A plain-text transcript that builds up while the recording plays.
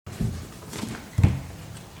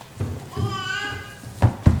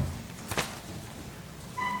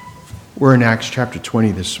We're in Acts chapter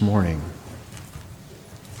 20 this morning.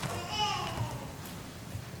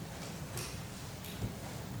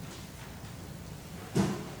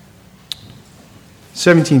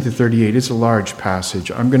 (17 to 38). It's a large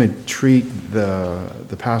passage. I'm going to treat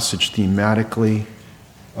the passage thematically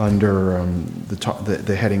under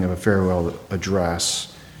the heading of a farewell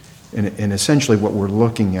address. And essentially what we're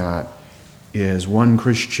looking at is one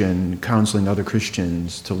Christian counseling other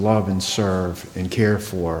Christians to love and serve and care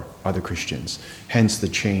for other Christians. Hence the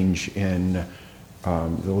change in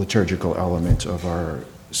the liturgical element of our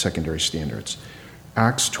secondary standards.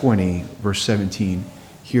 Acts 20, verse 17,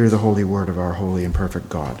 hear the holy word of our holy and perfect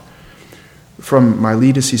God. From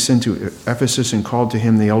Miletus he sent to Ephesus and called to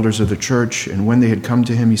him the elders of the church, and when they had come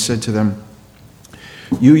to him, he said to them,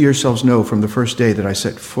 "You yourselves know from the first day that I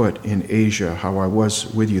set foot in Asia how I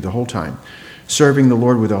was with you the whole time, serving the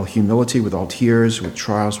Lord with all humility, with all tears, with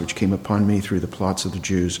trials which came upon me through the plots of the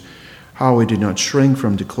Jews, how I did not shrink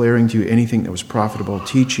from declaring to you anything that was profitable,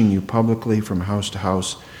 teaching you publicly from house to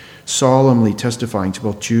house, solemnly testifying to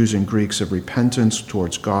both Jews and Greeks of repentance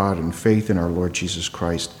towards God and faith in our Lord Jesus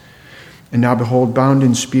Christ. And now behold, bound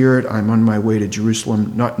in spirit, I am on my way to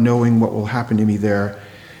Jerusalem, not knowing what will happen to me there,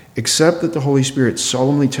 except that the Holy Spirit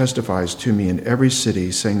solemnly testifies to me in every city,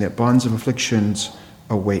 saying that bonds of afflictions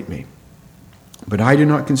await me. But I do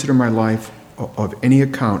not consider my life of any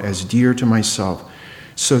account as dear to myself,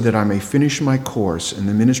 so that I may finish my course in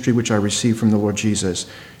the ministry which I received from the Lord Jesus,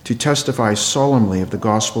 to testify solemnly of the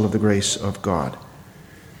gospel of the grace of God.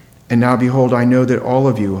 And now behold, I know that all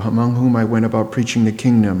of you, among whom I went about preaching the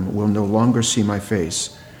kingdom, will no longer see my face.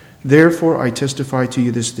 Therefore I testify to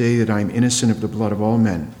you this day that I am innocent of the blood of all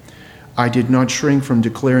men. I did not shrink from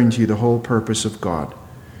declaring to you the whole purpose of God.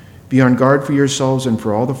 Be on guard for yourselves and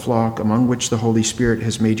for all the flock, among which the Holy Spirit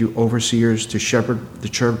has made you overseers to shepherd the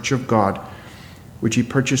church of God, which he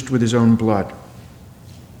purchased with his own blood.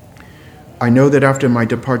 I know that after my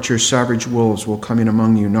departure, savage wolves will come in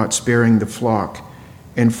among you, not sparing the flock.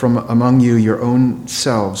 And from among you, your own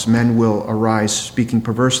selves, men will arise, speaking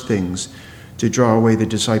perverse things, to draw away the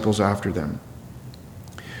disciples after them.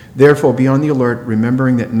 Therefore, be on the alert,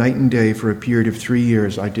 remembering that night and day for a period of 3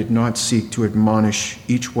 years I did not seek to admonish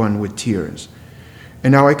each one with tears.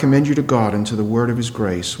 And now I commend you to God and to the word of his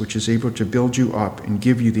grace, which is able to build you up and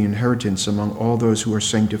give you the inheritance among all those who are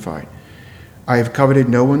sanctified. I have coveted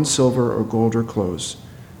no one's silver or gold or clothes.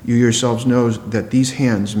 You yourselves know that these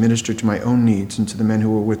hands ministered to my own needs and to the men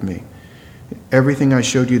who were with me. Everything I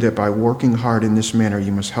showed you that by working hard in this manner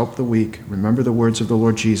you must help the weak. Remember the words of the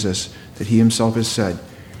Lord Jesus, that he himself has said,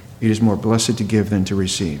 it is more blessed to give than to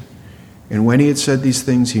receive. And when he had said these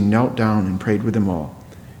things, he knelt down and prayed with them all.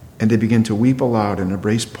 And they began to weep aloud and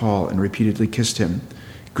embraced Paul and repeatedly kissed him,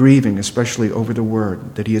 grieving especially over the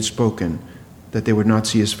word that he had spoken, that they would not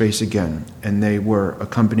see his face again. And they were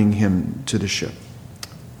accompanying him to the ship.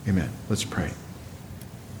 Amen. Let's pray.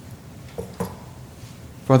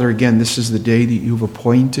 Father, again, this is the day that you've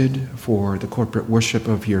appointed for the corporate worship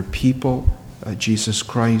of your people, Jesus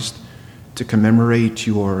Christ, to commemorate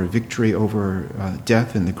your victory over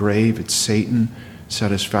death and the grave. It's Satan,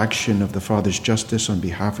 satisfaction of the Father's justice on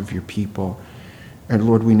behalf of your people. And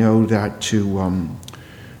Lord, we know that to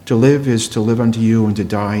live is to live unto you, and to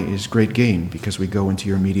die is great gain, because we go into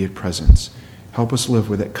your immediate presence. Help us live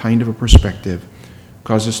with that kind of a perspective.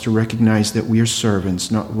 Cause us to recognize that we are servants,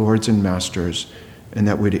 not lords and masters, and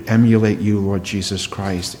that we'd emulate you, Lord Jesus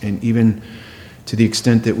Christ, and even to the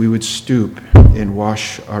extent that we would stoop and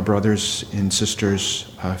wash our brothers and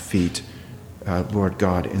sisters' feet, Lord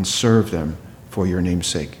God, and serve them for your name's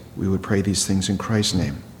sake. We would pray these things in Christ's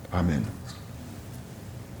name. Amen.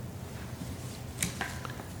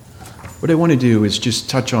 What I want to do is just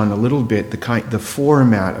touch on a little bit the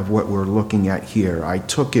format of what we're looking at here. I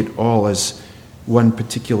took it all as one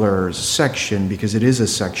particular section because it is a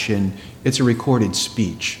section. It's a recorded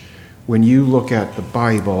speech. When you look at the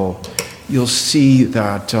Bible, you'll see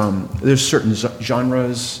that there's certain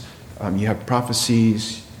genres. You have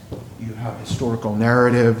prophecies, you have historical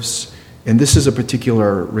narratives, and this is a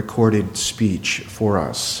particular recorded speech for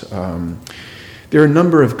us. There are a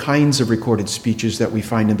number of kinds of recorded speeches that we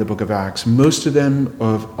find in the book of Acts. Most of them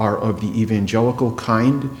are of the evangelical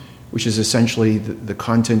kind, which is essentially the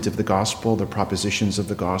content of the gospel, the propositions of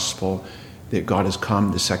the gospel, that God has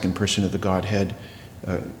come, the second person of the Godhead.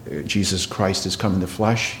 Jesus Christ has come in the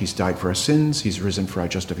flesh. He's died for our sins. He's risen for our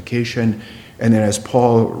justification. And then as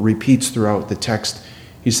Paul repeats throughout the text,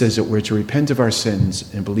 he says that we're to repent of our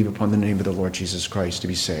sins and believe upon the name of the Lord Jesus Christ to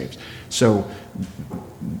be saved. So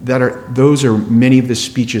those are many of the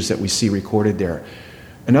speeches that we see recorded there.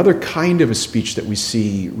 Another kind of a speech that we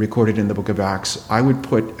see recorded in the book of Acts, I would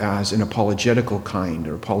put as an apologetical kind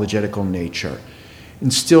or apologetical nature.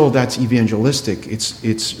 And still that's evangelistic.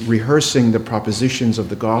 It's rehearsing the propositions of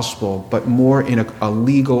the gospel, but more in a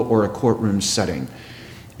legal or a courtroom setting.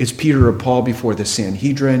 It's Peter or Paul before the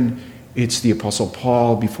Sanhedrin. It's the Apostle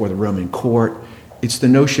Paul before the Roman court. It's the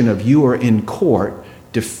notion of you are in court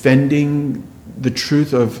defending the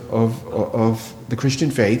truth of the Christian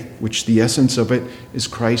faith, which the essence of it is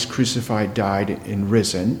Christ crucified, died, and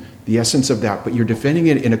risen. The essence of that, but you're defending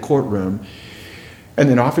it in a courtroom. And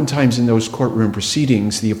then oftentimes in those courtroom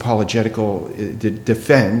proceedings, the apologetical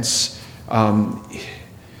defense,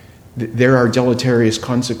 there are deleterious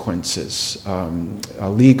consequences,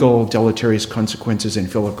 legal deleterious consequences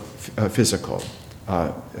and physical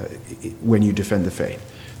when you defend the faith.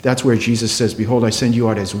 That's where Jesus says, behold, I send you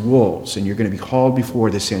out as wolves, and you're going to be hauled before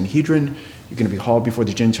the Sanhedrin, you're going to be hauled before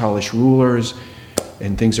the Gentilish rulers,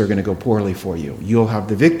 and things are going to go poorly for you. You'll have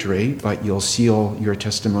the victory, but you'll seal your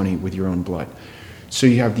testimony with your own blood. So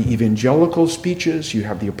you have the evangelical speeches, you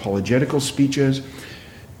have the apologetical speeches.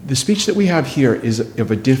 The speech that we have here is of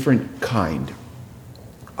a different kind.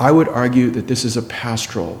 I would argue that this is a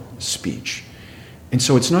pastoral speech. And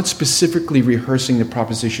so it's not specifically rehearsing the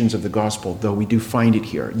propositions of the gospel, though we do find it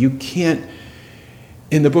here. You can't,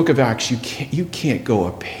 in the book of Acts, you can't go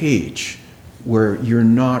a page where you're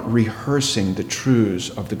not rehearsing the truths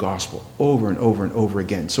of the gospel over and over and over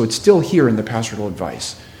again. So it's still here in the pastoral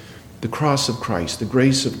advice. The cross of Christ, the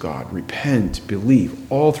grace of God, repent, believe,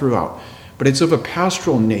 all throughout. But it's of a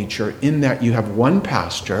pastoral nature in that you have one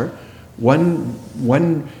pastor,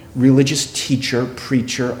 one religious teacher,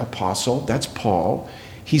 preacher, apostle, that's Paul.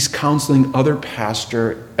 He's counseling other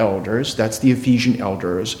pastor elders, that's the Ephesian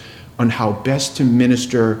elders, on how best to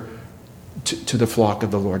minister to the flock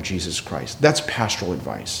of the Lord Jesus Christ. That's pastoral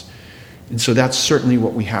advice. And so that's certainly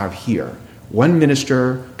what we have here. One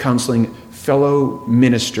minister counseling fellow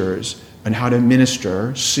ministers on how to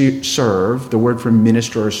minister, serve. The word for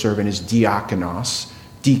minister or servant is diakonos,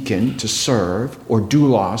 deacon, to serve, or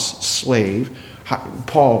doulos, slave.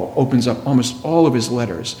 Paul opens up almost all of his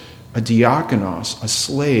letters, a diakonos, a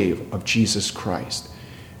slave of Jesus Christ.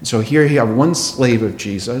 And so here you have one slave of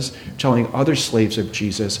Jesus telling other slaves of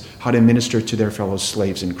Jesus how to minister to their fellow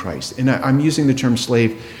slaves in Christ. And I'm using the term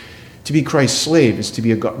slave. To be Christ's slave is to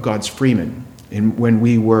be God's freeman. And when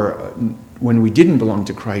we didn't belong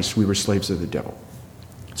to Christ, we were slaves of the devil.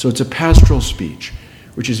 So it's a pastoral speech,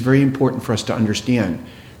 which is very important for us to understand.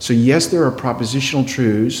 So yes, there are propositional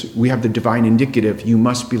truths. We have the divine indicative, you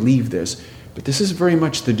must believe this. But this is very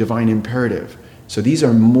much the divine imperative. So these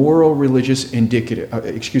are moral, religious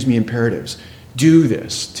imperatives. Do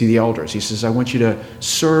this to the elders. He says, I want you to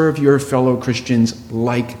serve your fellow Christians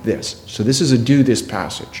like this. So this is a do this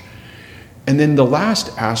passage. And then the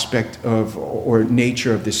last aspect of or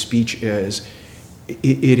nature of this speech is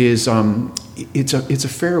it's a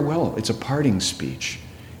farewell. It's a parting speech.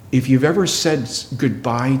 If you've ever said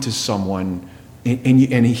goodbye to someone,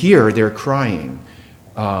 and here they're crying,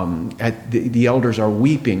 the elders are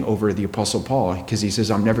weeping over the Apostle Paul because he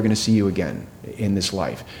says, I'm never going to see you again in this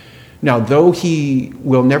life. Now, though he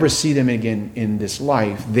will never see them again in this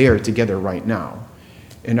life, they are together right now.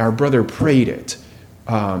 And our brother prayed it.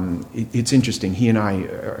 It's interesting. He and I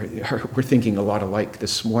we're thinking a lot alike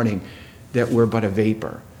this morning, that we're but a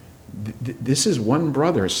vapor. This is one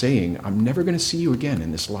brother saying, I'm never going to see you again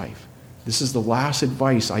in this life. This is the last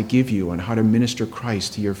advice I give you on how to minister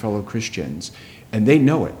Christ to your fellow Christians. And they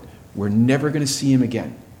know it. We're never going to see him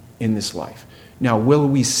again in this life. Now, will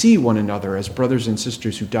we see one another as brothers and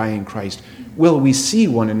sisters who die in Christ? Will we see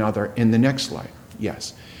one another in the next life?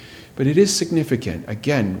 Yes. But it is significant,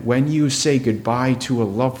 again, when you say goodbye to a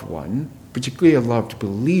loved one, particularly a loved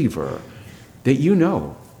believer, that you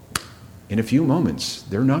know in a few moments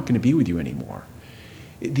they're not going to be with you anymore.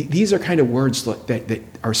 These are kind of words that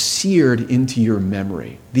are seared into your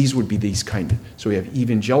memory. These would be these kind of. So we have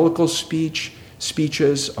evangelical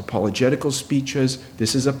speeches, apologetical speeches.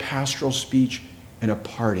 This is a pastoral speech and a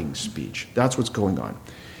parting speech. That's what's going on.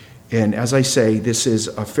 And as I say, this is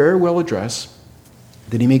a farewell address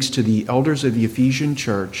that he makes to the elders of the Ephesian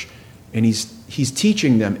church, and he's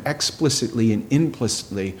teaching them explicitly and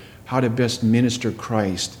implicitly how to best minister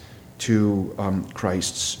Christ to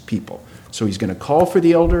Christ's people. So he's going to call for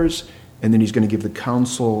the elders, and then he's going to give the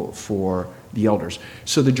counsel for the elders.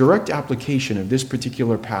 So the direct application of this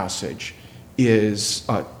particular passage is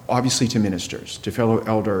obviously to ministers, to fellow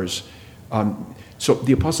elders. So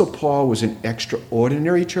the Apostle Paul was an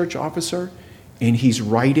extraordinary church officer. And he's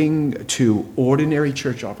writing to ordinary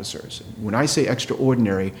church officers. When I say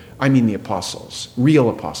extraordinary, I mean the apostles, real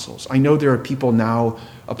apostles. I know there are people now,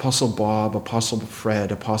 Apostle Bob, Apostle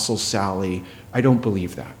Fred, Apostle Sally. I don't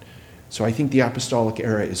believe that. So I think the apostolic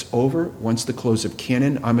era is over. Once the close of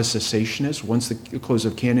canon, I'm a cessationist. Once the close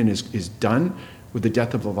of canon is done with the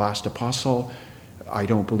death of the last apostle, I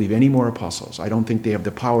don't believe any more apostles. I don't think they have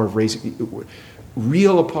the power of raising.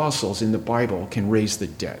 Real apostles in the Bible can raise the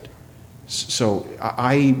dead. So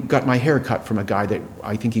I got my hair cut from a guy that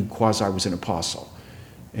I think he quasi was an apostle.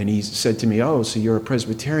 And he said to me, oh, so you're a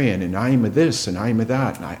Presbyterian, and I'm a this, and I'm a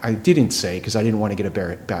that. And I didn't say, because I didn't want to get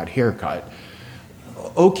a bad haircut.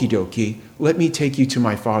 Okie dokie, let me take you to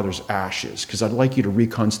my father's ashes, because I'd like you to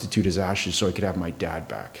reconstitute his ashes so I could have my dad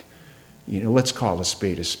back. Let's call a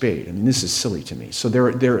spade a spade. I mean, this is silly to me. So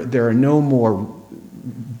there are no more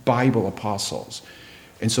Bible apostles.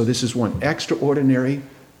 And so this is one extraordinary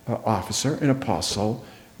officer, an apostle,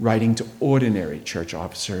 writing to ordinary church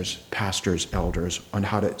officers, pastors, elders, on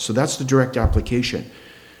how to. So that's the direct application.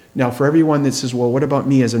 Now, for everyone that says, well, what about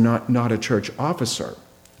me as a not a church officer,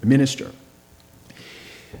 a minister?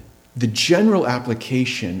 The general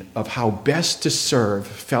application of how best to serve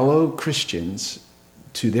fellow Christians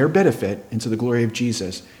to their benefit and to the glory of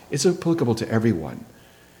Jesus is applicable to everyone.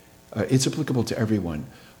 It's applicable to everyone.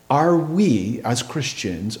 Are we, as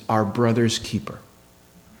Christians, our brother's keeper?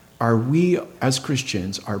 Are we, as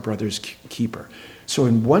Christians, our brother's keeper? So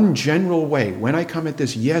in one general way, when I come at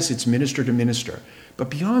this, yes, it's minister to minister.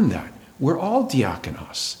 But beyond that, we're all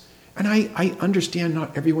diakonos. And I understand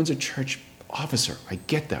not everyone's a church officer. I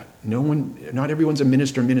get that. Not everyone's a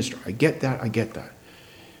minister. I get that.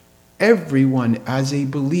 Everyone as a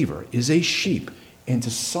believer is a sheep. And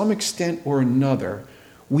to some extent or another,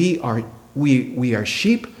 we are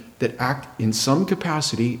sheep that act in some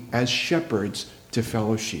capacity as shepherds to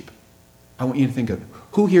fellow sheep. I want you to think of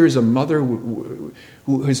who here is a mother who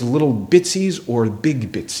has little bitsies or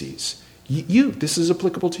big bitsies. You. This is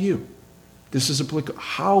applicable to you. This is applicable.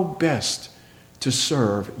 How best to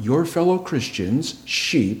serve your fellow Christians,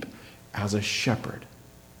 sheep, as a shepherd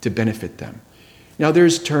to benefit them. Now,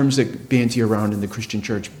 there's terms that banty around in the Christian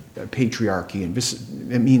church, patriarchy, and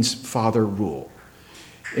it means father rule.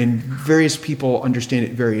 And various people understand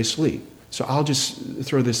it variously. So I'll just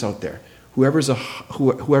throw this out there. Whoever is a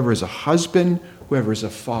husband, whoever is a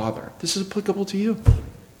father, this is applicable to you.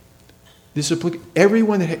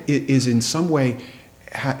 Everyone that is in some way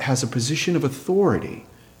has a position of authority,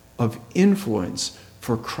 of influence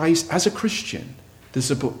for Christ as a Christian. This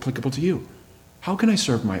is applicable to you. How can I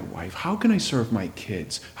serve my wife? How can I serve my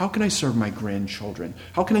kids? How can I serve my grandchildren?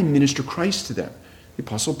 How can I minister Christ to them? The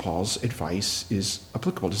Apostle Paul's advice is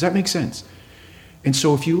applicable. Does that make sense? And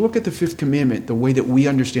so if you look at the fifth commandment, the way that we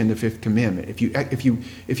understand the fifth commandment, if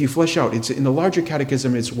you flesh out, it's in the larger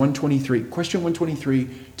catechism, it's 123, question 123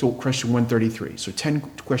 to question 133. So 10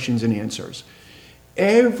 questions and answers.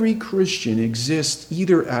 Every Christian exists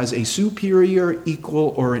either as a superior,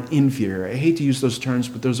 equal, or an inferior. I hate to use those terms,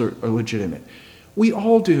 but those are legitimate. We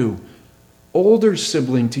all do. Older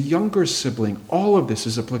sibling to younger sibling, all of this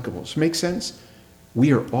is applicable. Does it make sense?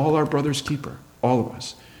 We are all our brother's keeper, all of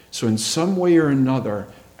us. So in some way or another,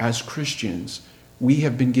 as Christians, we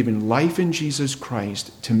have been given life in Jesus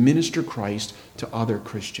Christ to minister Christ to other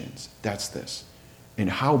Christians. That's this. And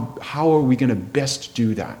how are we going to best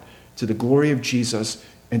do that? To the glory of Jesus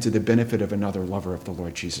and to the benefit of another lover of the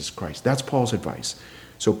Lord Jesus Christ. That's Paul's advice.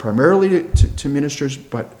 So primarily to ministers,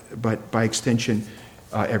 but by extension,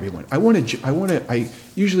 everyone. I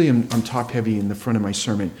usually am top heavy in the front of my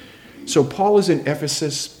sermon. So Paul was in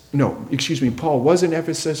Ephesus. Paul was in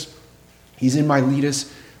Ephesus. He's in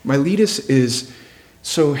Miletus. Miletus is,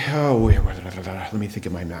 let me think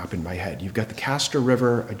of my map in my head. You've got the Castor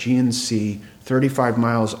River, Aegean Sea, 35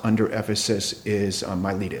 miles under Ephesus is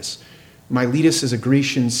Miletus. Miletus is a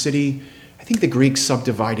Grecian city. I think the Greeks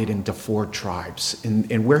subdivided into 4 tribes.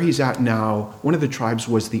 And where he's at now, one of the tribes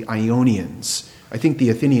was the Ionians. I think the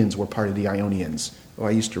Athenians were part of the Ionians. Oh,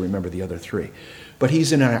 I used to remember the other 3. But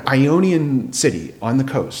he's in an Ionian city on the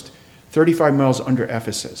coast, 35 miles under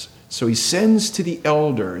Ephesus. So he sends to the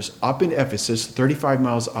elders up in Ephesus, 35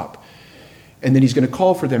 miles up. And then he's going to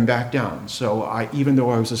call for them back down. So even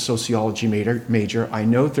though I was a sociology major, I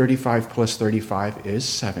know 35 plus 35 is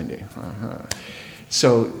 70.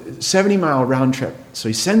 So 70-mile round trip. So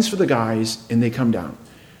he sends for the guys, and they come down.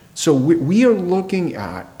 So we are looking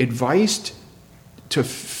at advice to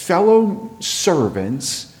fellow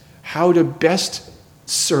servants, how to best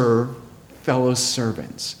serve fellow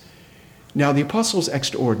servants. Now, the apostle is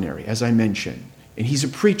extraordinary, as I mentioned, and he's a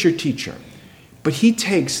preacher-teacher. But he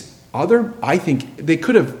takes I think they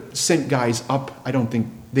could have sent guys up. I don't think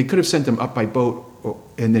they could have sent them up by boat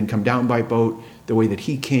and then come down by boat the way that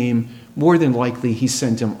he came. More than likely, he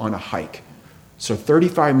sent them on a hike. So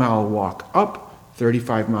 35-mile walk up,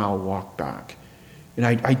 35-mile walk back. And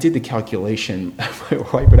I did the calculation.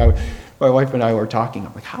 My wife and I were talking.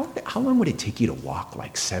 I'm like, how long would it take you to walk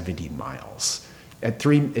like 70 miles? At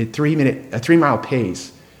 3-mile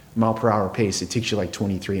pace, mile per hour pace, it takes you like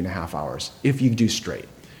 23 and a half hours if you do straight.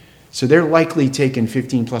 So they're likely taking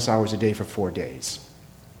 15 plus hours a day for 4 days,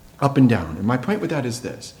 up and down. And my point with that is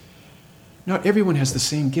this. Not everyone has the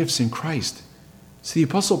same gifts in Christ. So the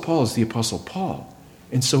Apostle Paul is the Apostle Paul.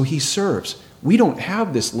 And so he serves. We don't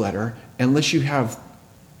have this letter unless you have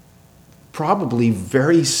probably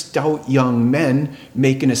very stout young men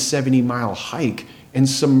making a 70-mile hike. And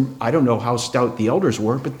I don't know how stout the elders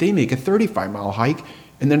were, but they make a 35-mile hike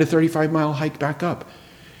and then a 35-mile hike back up.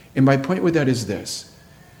 And my point with that is this.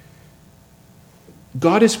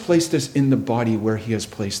 God has placed us in the body where he has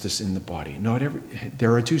placed us in the body.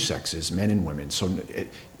 There are two sexes, men and women. So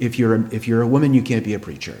if you're a woman, you can't be a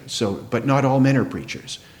preacher. But not all men are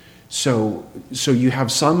preachers. So you have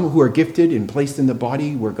some who are gifted and placed in the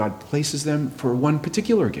body where God places them for one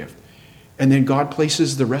particular gift. And then God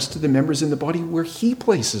places the rest of the members in the body where he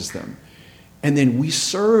places them. And then we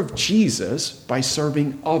serve Jesus by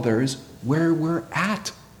serving others where we're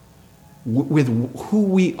at, with who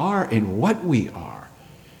we are and what we are.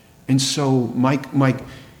 And so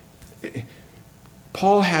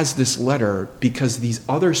Paul has this letter because these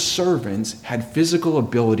other servants had physical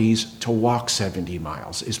abilities to walk 70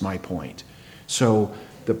 miles, is my point. So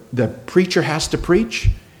the preacher has to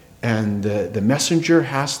preach, and the messenger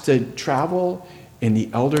has to travel, and the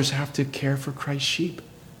elders have to care for Christ's sheep.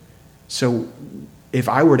 So if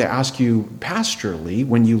I were to ask you pastorally,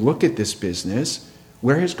 when you look at this business,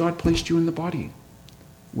 where has God placed you in the body?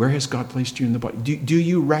 Where has God placed you in the body? Do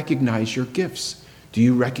you recognize your gifts? Do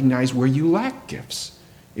you recognize where you lack gifts?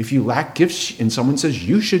 If you lack gifts and someone says,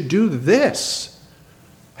 you should do this,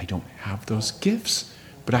 I don't have those gifts,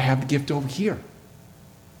 but I have the gift over here.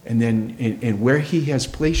 And then and where he has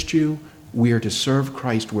placed you, we are to serve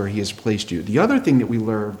Christ where he has placed you. The other thing that we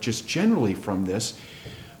learn just generally from this,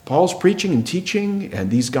 Paul's preaching and teaching, and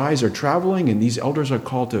these guys are traveling, and these elders are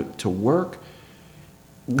called to work.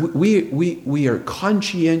 We are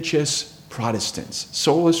conscientious Protestants.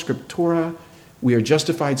 Sola scriptura, we are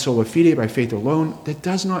justified sola fide, by faith alone. That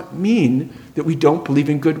does not mean that we don't believe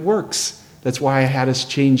in good works. That's why I had us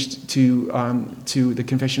changed to the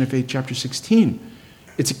Confession of Faith, chapter 16.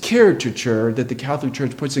 It's a caricature that the Catholic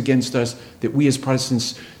Church puts against us, that we as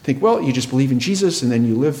Protestants think, well, you just believe in Jesus and then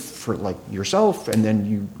you live for like yourself, and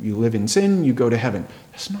then you live in sin, you go to heaven.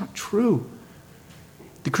 That's not true.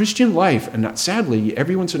 The Christian life, and sadly,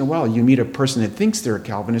 every once in a while you meet a person that thinks they're a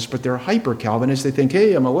Calvinist, but they're a hyper-Calvinist. They think,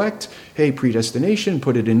 hey, I'm elect. Hey, predestination,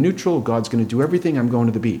 put it in neutral. God's going to do everything. I'm going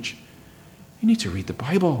to the beach. You need to read the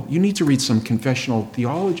Bible. You need to read some confessional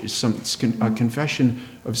theology, a confession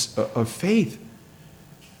of faith.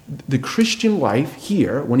 The Christian life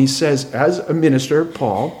here, when he says, as a minister,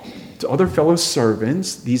 Paul, to other fellow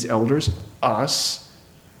servants, these elders, us,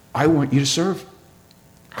 I want you to serve.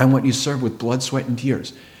 I want you to serve with blood, sweat, and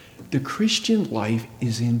tears. The Christian life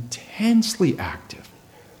is intensely active.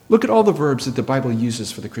 Look at all the verbs that the Bible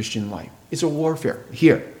uses for the Christian life. It's a warfare.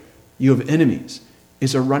 Here, you have enemies.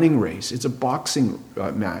 It's a running race. It's a boxing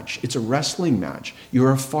match. It's a wrestling match.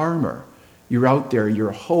 You're a farmer. You're out there.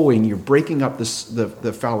 You're hoeing. You're breaking up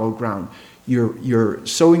the fallow ground. You're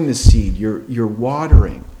sowing the seed. You're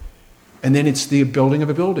watering. And then it's the building of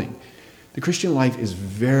a building. The Christian life is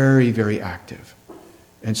very, very active.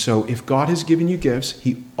 And so if God has given you gifts,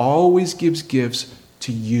 he always gives gifts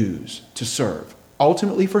to use, to serve.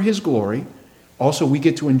 Ultimately for his glory. Also, we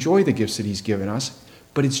get to enjoy the gifts that he's given us,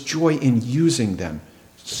 but it's joy in using them,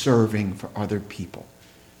 serving for other people.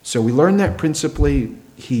 So we learn that principally.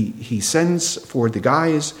 He sends for the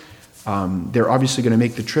guys. They're obviously going to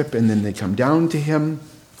make the trip, and then they come down to him.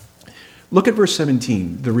 Look at verse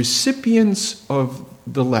 17. The recipients of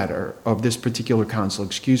the letter, of this particular council,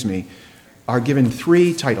 are given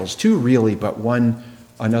 3 titles, 2 really, but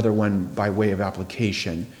another one by way of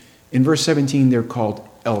application. In verse 17, they're called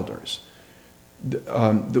elders.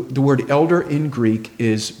 The word elder in Greek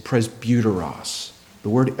is presbyteros. The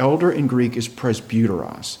word elder in Greek is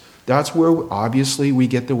presbyteros. That's where obviously we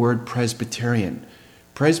get the word Presbyterian.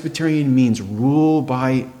 Presbyterian means rule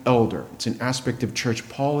by elder. It's an aspect of church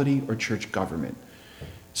polity or church government.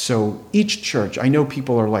 So each church, I know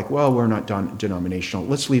people are like, well, we're not denominational.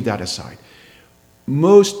 Let's leave that aside.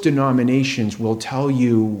 Most denominations will tell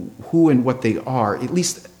you who and what they are, at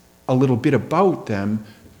least a little bit about them,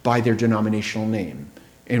 by their denominational name.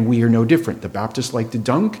 And we are no different. The Baptists like to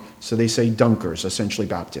dunk, so they say dunkers, essentially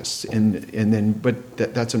Baptists. But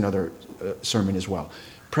that's another sermon as well.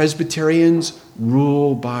 Presbyterians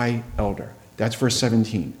rule by elder. That's verse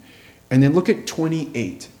 17. And then look at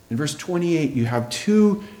 28. In verse 28, you have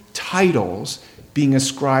two titles being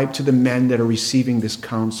ascribed to the men that are receiving this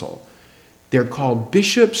counsel. They're called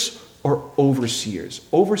bishops or overseers.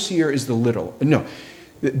 Overseer is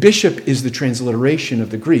bishop is the transliteration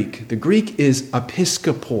of the Greek. The Greek is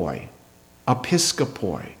episkopoi.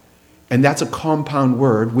 And that's a compound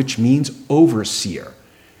word which means overseer.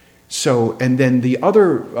 So, and then the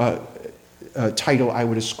other title I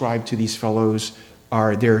would ascribe to these fellows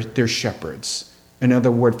are they're shepherds.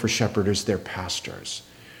 Another word for shepherd is they're pastors.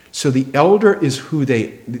 So the elder is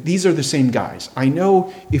these are the same guys. I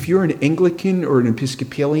know if you're an Anglican or an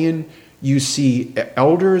Episcopalian, you see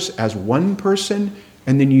elders as one person,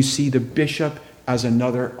 and then you see the bishop as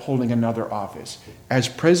another, holding another office. As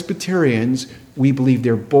Presbyterians, we believe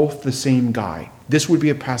they're both the same guy. This would be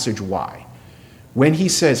a passage why. When he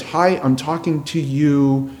says, "Hi, I'm talking to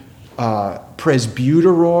you,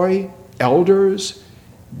 presbyteroi, elders,"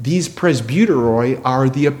 these presbyteroi are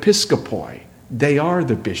the episcopoi. They are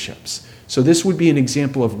the bishops. So this would be an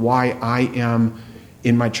example of why I am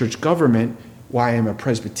in my church government, why I'm a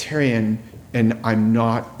Presbyterian and I'm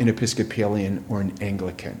not an Episcopalian or an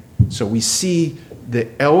Anglican. So we see the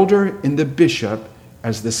elder and the bishop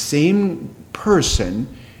as the same person,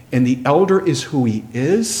 and the elder is who he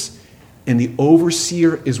is, and the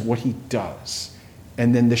overseer is what he does.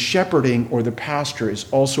 And then the shepherding or the pastor is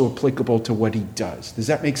also applicable to what he does. Does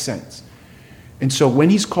that make sense? And so when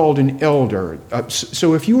he's called an elder,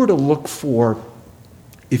 so if you were to look for,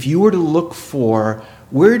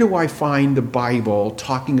 where do I find the Bible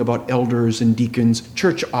talking about elders and deacons,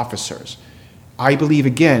 church officers? I believe,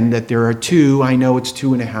 again, that there are two. I know it's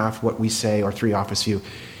 2.5, what we say, or 3 office view.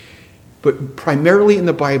 But primarily in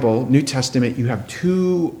the Bible, New Testament, you have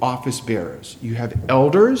 2 office bearers. You have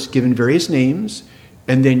elders, given various names,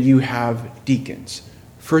 and then you have deacons.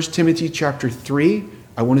 1 Timothy chapter 3,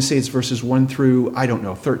 I want to say it's verses 1 through,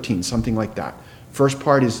 13, something like that. First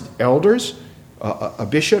part is elders,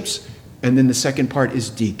 bishops, and then the second part is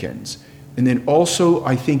deacons. And then also,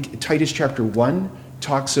 I think Titus chapter 1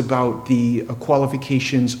 talks about the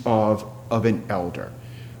qualifications of an elder.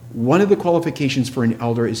 One of the qualifications for an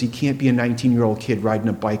elder is he can't be a 19-year-old kid riding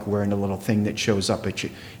a bike wearing a little thing that shows up at you.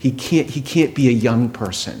 He can't be a young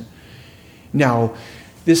person. Now,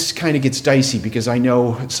 this kind of gets dicey because I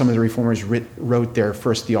know some of the reformers wrote their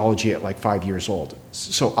first theology at like 5 years old.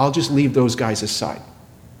 So I'll just leave those guys aside.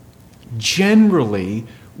 Generally,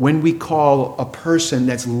 when we call a person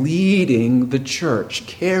that's leading the church,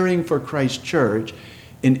 caring for Christ's church,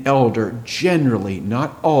 an elder, generally,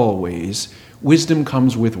 not always, wisdom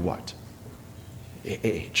comes with what?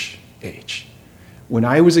 Age. When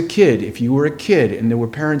I was a kid, if you were a kid and there were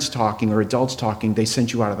parents talking or adults talking, they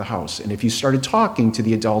sent you out of the house. And if you started talking to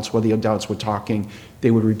the adults while the adults were talking, they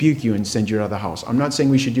would rebuke you and send you out of the house. I'm not saying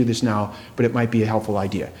we should do this now, but it might be a helpful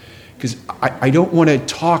idea. Because I don't want to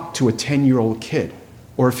talk to a 10-year-old kid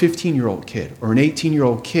or a 15-year-old kid or an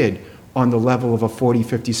 18-year-old kid on the level of a 40,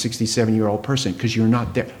 50, 60, 70-year-old person because you're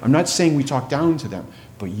not there. I'm not saying we talk down to them,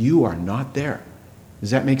 but you are not there.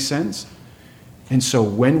 Does that make sense? And so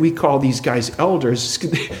when we call these guys elders,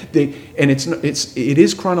 it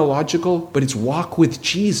is chronological, but it's walk with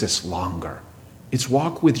Jesus longer. It's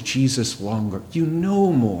walk with Jesus longer. You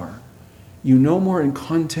know more. You know more in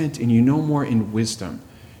content and you know more in wisdom.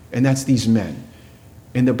 And that's these men.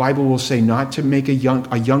 And the Bible will say not to make a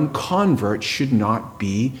young convert should not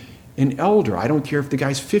be an elder. I don't care if the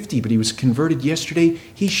guy's 50, but he was converted yesterday.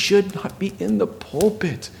 He should not be in the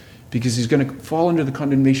pulpit because he's going to fall under the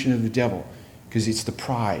condemnation of the devil because it's the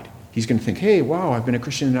pride. He's going to think, hey, wow, I've been a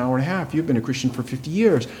Christian an hour and a half. You've been a Christian for 50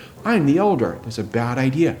 years. I'm the elder. That's a bad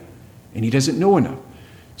idea. And he doesn't know enough.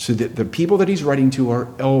 So the people that he's writing to are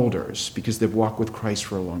elders because they've walked with Christ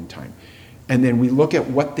for a long time. And then we look at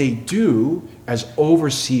what they do as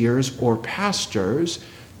overseers or pastors.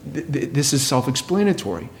 This is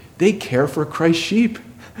self-explanatory. They care for Christ's sheep.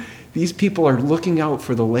 These people are looking out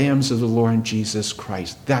for the lambs of the Lord Jesus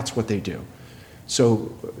Christ. That's what they do.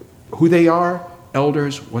 So who they are,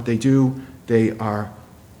 elders, what they do, they are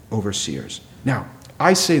overseers. Now,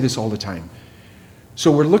 I say this all the time. So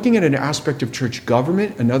we're looking at an aspect of church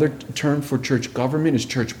government. Another term for church government is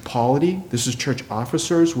church polity. This is church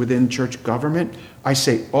officers within church government. I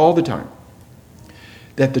say all the time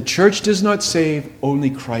that the church does not save, only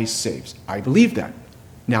Christ saves. I believe that.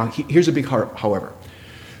 Now, here's a big however.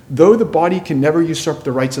 Though the body can never usurp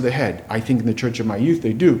the rights of the head, I think in the church of my youth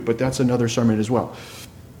they do, but that's another sermon as well.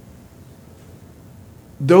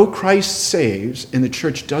 though Christ saves and the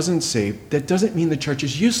church doesn't save, that doesn't mean the church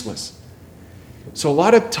is useless. So a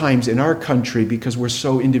lot of times in our country, because we're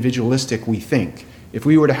so individualistic, we think, if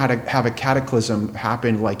we were to have a cataclysm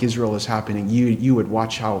happen like Israel is happening, you would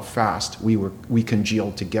watch how fast we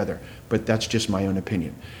congealed together. But that's just my own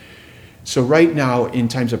opinion. So right now, in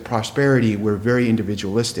times of prosperity, we're very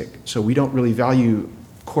individualistic. So we don't really value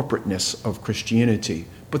corporateness of Christianity.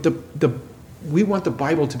 But we want the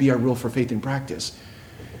Bible to be our rule for faith and practice.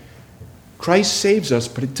 Christ saves us,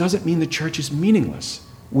 but it doesn't mean the church is meaningless.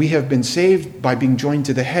 We have been saved by being joined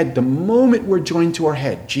to the head. The moment we're joined to our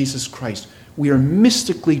head, Jesus Christ, we are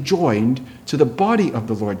mystically joined to the body of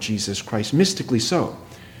the Lord Jesus Christ, mystically so.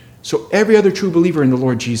 So every other true believer in the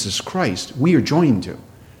Lord Jesus Christ, we are joined to.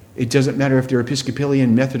 It doesn't matter if they're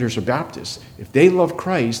Episcopalian, Methodist, or Baptist. If they love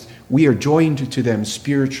Christ, we are joined to them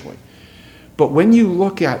spiritually. But when you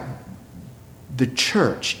look at the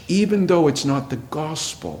church, even though it's not the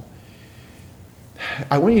gospel,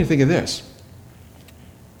 I want you to think of this.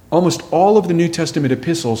 Almost all of the New Testament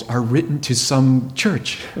epistles are written to some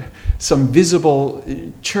church, some visible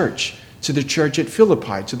church, to the church at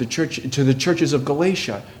Philippi, to the churches of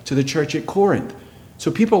Galatia, to the church at Corinth.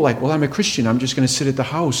 So people are like, well, I'm a Christian, I'm just going to sit at the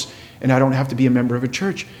house and I don't have to be a member of a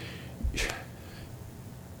church.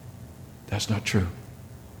 That's not true.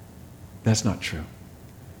 That's not true.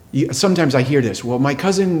 Sometimes I hear this, well, my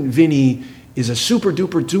cousin Vinny is a super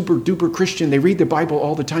duper Christian. They read the Bible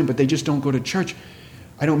all the time, but they just don't go to church.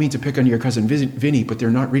 I don't mean to pick on your cousin Vinny, but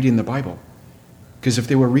they're not reading the Bible. Because if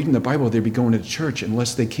they were reading the Bible, they'd be going to the church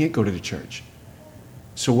unless they can't go to the church.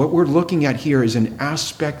 So what we're looking at here is an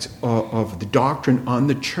aspect of the doctrine on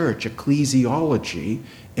the church, ecclesiology,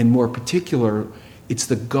 and more particular, it's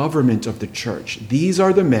the government of the church. These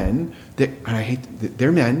are the men that, and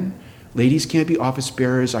they're men. Ladies can't be office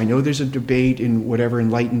bearers. I know there's a debate in whatever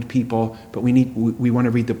enlightened people, but we want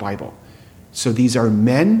to read the Bible. So these are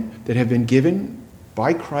men that have been given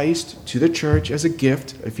by Christ to the church as a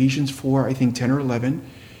gift, Ephesians 4, I think 10 or 11,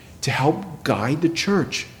 to help guide the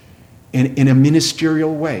church in a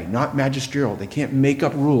ministerial way, not magisterial. They can't make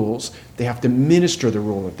up rules. They have to minister the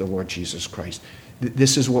rule of the Lord Jesus Christ.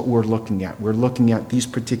 This is what we're looking at. We're looking at these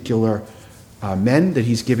particular men that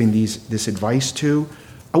he's giving this advice to.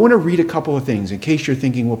 I want to read a couple of things in case you're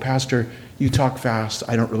thinking, well, Pastor, you talk fast.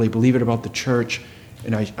 I don't really believe it about the church,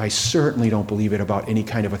 and I certainly don't believe it about any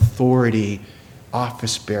kind of authority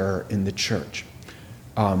office bearer in the church.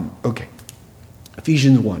 Okay.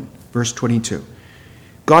 Ephesians 1, verse 22.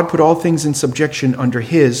 God put all things in subjection under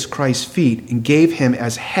his, Christ's feet, and gave him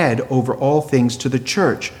as head over all things to the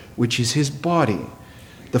church, which is his body,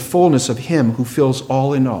 the fullness of him who fills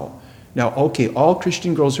all in all. Now, okay, all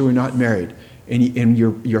Christian girls who are not married, and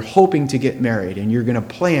you're hoping to get married, and you're going to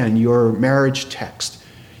plan your marriage text,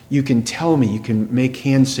 you can tell me, you can make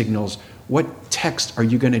hand signals. What text are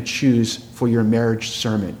you going to choose for your marriage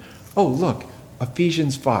sermon? Oh, look,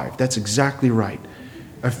 Ephesians 5. That's exactly right.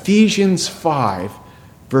 Ephesians 5,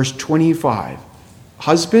 verse 25.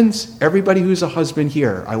 Husbands, everybody who's a husband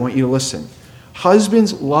here, I want you to listen.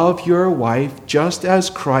 Husbands, love your wife just as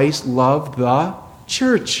Christ loved the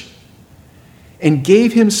church and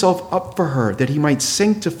gave himself up for her, that he might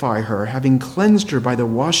sanctify her, having cleansed her by the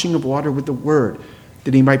washing of water with the word,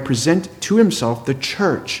 that he might present to himself the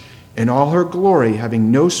church in all her glory, having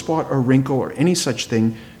no spot or wrinkle or any such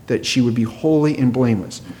thing, that she would be holy and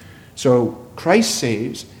blameless. So Christ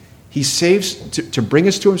saves. He saves to bring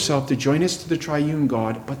us to himself, to join us to the triune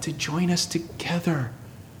God, but to join us together.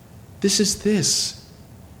 This is this.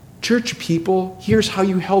 Church people, here's how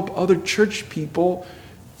you help other church people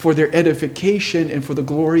for their edification and for the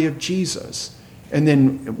glory of Jesus. And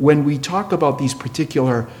then when we talk about these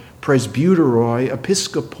particular presbyteroi,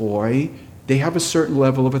 episcopoi, they have a certain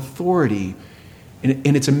level of authority,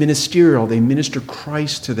 and it's a ministerial. They minister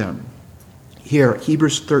Christ to them. Here,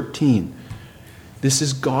 Hebrews 13. This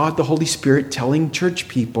is God, the Holy Spirit, telling church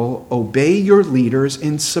people, obey your leaders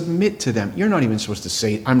and submit to them. You're not even supposed to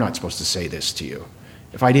say, I'm not supposed to say this to you.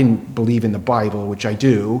 If I didn't believe in the Bible, which I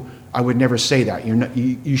do, I would never say that.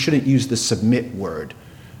 You shouldn't use the submit word,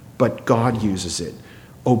 but God uses it.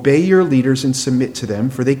 Obey your leaders and submit to them,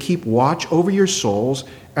 for they keep watch over your souls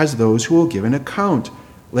as those who will give an account.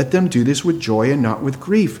 Let them do this with joy and not with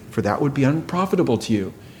grief, for that would be unprofitable to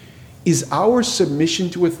you. Is our submission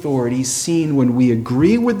to authority seen when we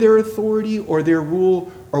agree with their authority or their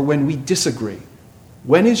rule, or when we disagree?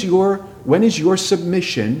 When is your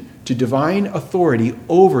submission to divine authority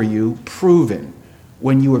over you proven?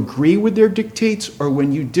 When you agree with their dictates or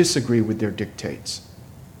when you disagree with their dictates?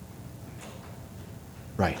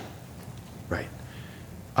 Right.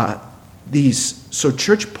 So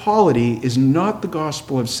church polity is not the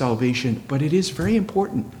gospel of salvation, but it is very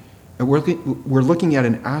important. And we're looking at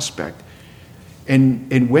an aspect.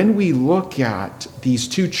 And when we look at these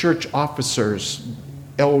two church officers,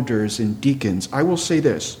 elders and deacons, I will say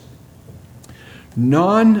this.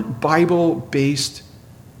 Non-Bible-based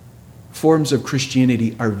forms of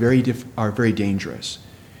Christianity are very dangerous.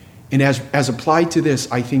 And as applied to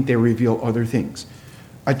this, I think they reveal other things.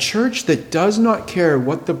 A church that does not care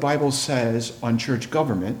what the Bible says on church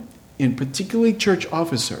government, in particularly church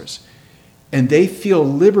officers, and they feel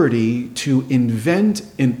liberty to invent,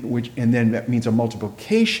 and then that means a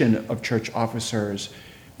multiplication of church officers,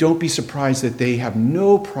 don't be surprised that they have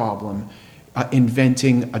no problem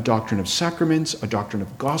inventing a doctrine of sacraments, a doctrine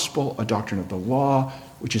of gospel, a doctrine of the law,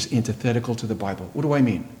 which is antithetical to the Bible. What do I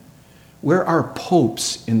mean? Where are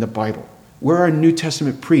popes in the Bible? Where are New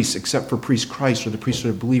Testament priests, except for priest Christ or the priesthood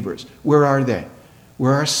of believers? Where are they?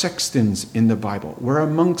 Where are sextons in the Bible? Where are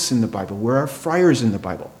monks in the Bible? Where are friars in the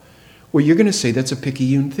Bible? Well, you're going to say that's a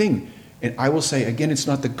picayune thing. And I will say, again, it's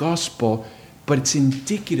not the gospel, but it's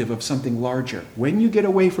indicative of something larger. When you get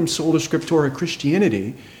away from sola scriptura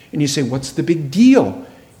Christianity, and you say, what's the big deal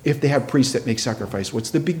if they have priests that make sacrifice? What's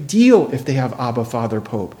the big deal if they have Abba, Father,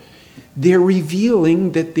 Pope? They're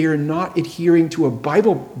revealing that they're not adhering to a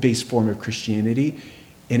Bible-based form of Christianity.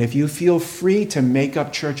 And if you feel free to make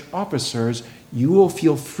up church officers, you will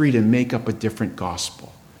feel free to make up a different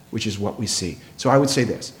gospel, which is what we see. So I would say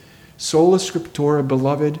this. Sola scriptura,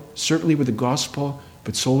 beloved, certainly with the gospel,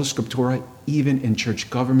 but sola scriptura even in church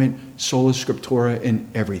government, sola scriptura in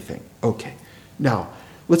everything. Okay, now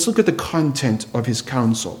let's look at the content of his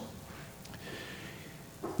counsel.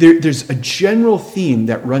 There's a general theme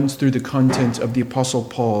that runs through the content of the Apostle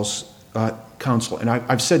Paul's counsel, and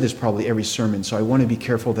I've said this probably every sermon, so I want to be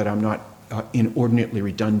careful that I'm not inordinately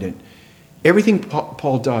redundant. Everything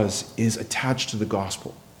Paul does is attached to the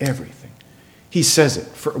gospel, everything. He says it.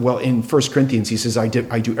 In 1 Corinthians, he says, I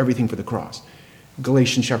do everything for the cross.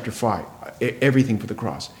 Galatians chapter 5, everything for the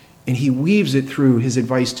cross. And he weaves it through his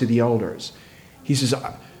advice to the elders. He says,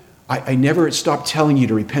 I never stop telling you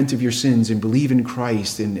to repent of your sins and believe in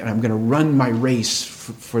Christ, and I'm going to run my race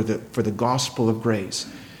for the gospel of grace.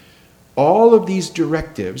 All of these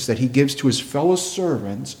directives that he gives to his fellow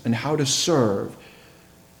servants and how to serve,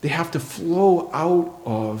 they have to flow out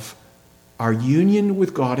of our union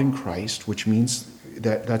with God in Christ, which means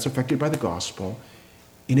that that's affected by the gospel,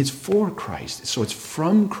 and it's for Christ. So it's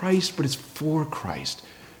from Christ, but it's for Christ.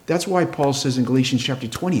 That's why Paul says in Galatians chapter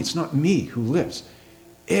 20, it's not me who lives.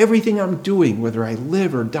 Everything I'm doing, whether I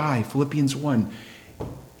live or die, Philippians 1,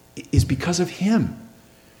 is because of him.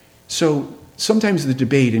 So sometimes the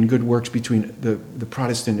debate in good works between the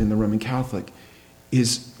Protestant and the Roman Catholic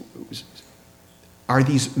is, are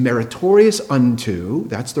these meritorious unto,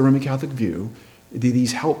 that's the Roman Catholic view, do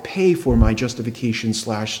these help pay for my justification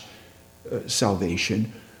 /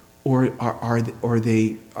 salvation, or are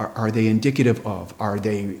they indicative of? Are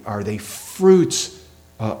they fruits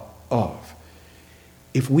of?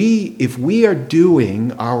 If we are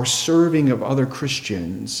doing our serving of other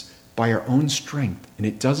Christians by our own strength, and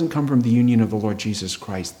it doesn't come from the union of the Lord Jesus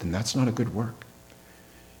Christ, then that's not a good work.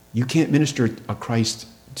 You can't minister a Christ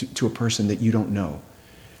to a person that you don't know.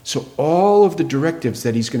 So all of the directives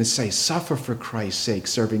that he's going to say, suffer for Christ's sake,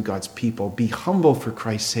 serving God's people, be humble for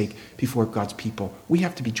Christ's sake before God's people, we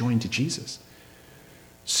have to be joined to Jesus.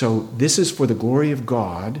 So this is for the glory of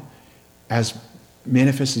God as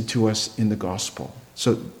manifested to us in the gospel.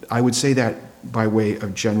 So I would say that by way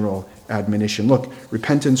of general admonition. Look,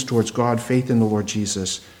 repentance towards God, faith in the Lord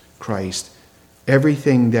Jesus Christ,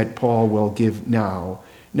 everything that Paul will give now.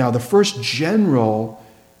 Now, the first general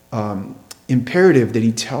imperative that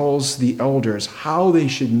he tells the elders how they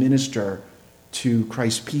should minister to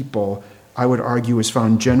Christ's people, I would argue, is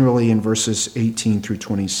found generally in verses 18 through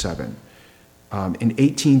 27. In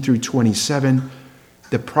 18 through 27,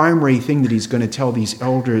 the primary thing that he's going to tell these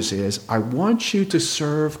elders is, I want you to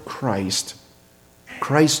serve Christ's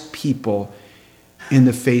people in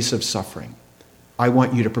the face of suffering. I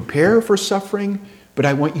want you to prepare for suffering, but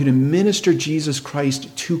I want you to minister Jesus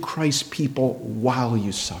Christ to Christ's people while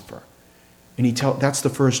you suffer. And that's the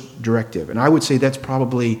first directive. And I would say that's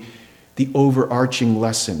probably the overarching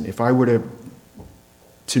lesson. If I were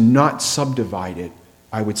to not subdivide it,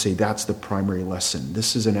 I would say that's the primary lesson.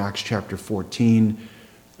 This is in Acts chapter 14,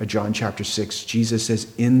 John chapter 6. Jesus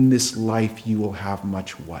says, in this life you will have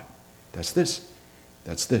much what? That's this.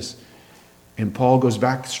 That's this. And Paul goes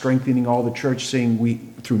back strengthening all the church,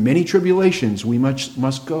 saying, through many tribulations we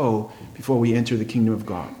must go before we enter the kingdom of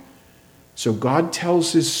God. So God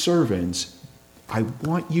tells his servants, I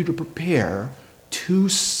want you to prepare to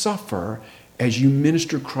suffer as you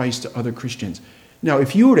minister Christ to other Christians. Now,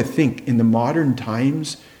 if you were to think in the modern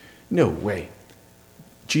times, no way.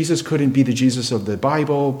 Jesus couldn't be the Jesus of the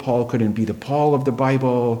Bible. Paul couldn't be the Paul of the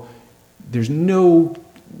Bible. There's no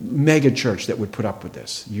mega church that would put up with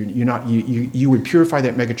this. You would purify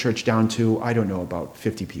that mega church down to, I don't know, about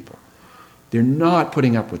 50 people. They're not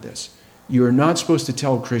putting up with this. You are not supposed to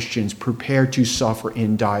tell Christians, prepare to suffer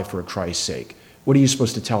and die for Christ's sake. What are you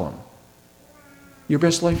supposed to tell them? Your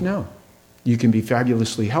best life now. You can be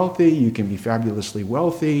fabulously healthy. You can be fabulously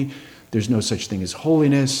wealthy. There's no such thing as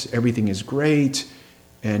holiness. Everything is great.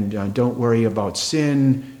 And don't worry about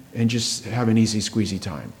sin. And just have an easy, squeezy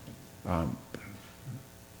time.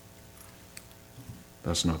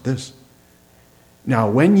 That's not this. Now,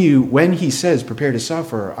 when he says prepare to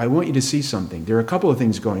suffer, I want you to see something. There are a couple of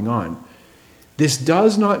things going on. This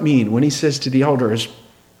does not mean, when he says to the elders,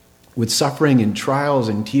 with suffering and trials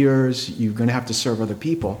and tears, you're going to have to serve other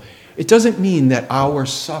people. It doesn't mean that our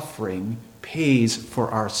suffering pays for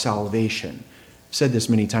our salvation. I've said this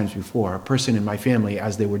many times before. A person in my family,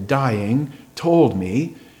 as they were dying, told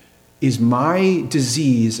me, is my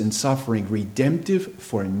disease and suffering redemptive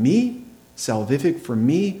for me, salvific for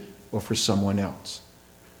me, or for someone else?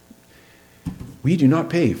 We do not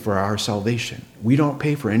pay for our salvation. We don't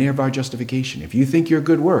pay for any of our justification. If you think your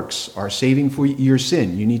good works are saving for your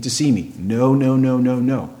sin, you need to see me. No, no, no, no,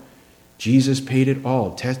 no. Jesus paid it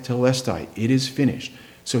all. Tetelestai. It is finished.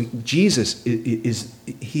 So Jesus is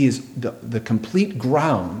the complete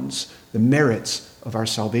grounds, the merits of our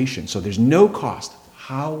salvation. So there's no cost.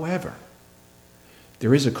 However,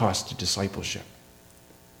 there is a cost to discipleship.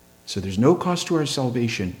 So there's no cost to our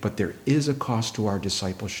salvation, but there is a cost to our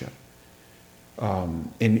discipleship.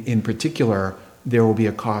 In particular, there will be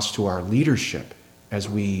a cost to our leadership as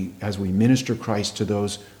we minister Christ to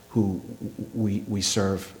those who we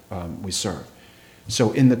serve.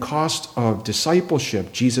 So in the cost of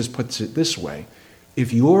discipleship, Jesus puts it this way: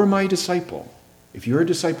 if you're my disciple, if you're a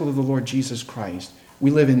disciple of the Lord Jesus Christ, we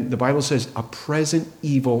live in, the Bible says, a present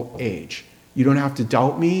evil age. You don't have to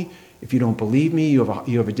doubt me. If you don't believe me, you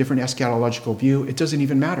have a different eschatological view. It doesn't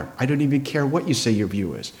even matter. I don't even care what you say your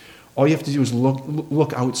view is. All you have to do is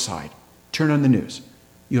look outside. Turn on the news.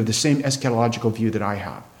 You have the same eschatological view that I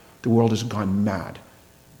have. The world has gone mad.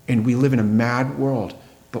 And we live in a mad world.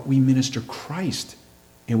 But we minister Christ.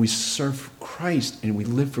 And we serve Christ. And we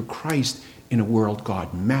live for Christ in a world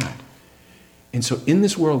gone mad. And so in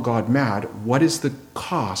this world gone mad, what is the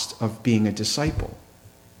cost of being a disciple?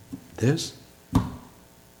 This.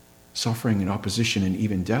 Suffering and opposition and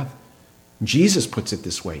even death. Jesus puts it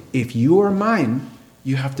this way: if you are mine,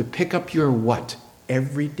 you have to pick up your what?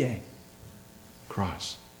 Every day.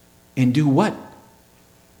 Cross. And do what?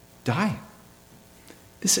 Die.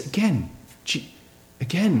 This again,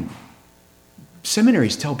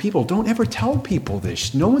 seminaries tell people, don't ever tell people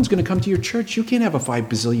this. No one's going to come to your church. You can't have a $5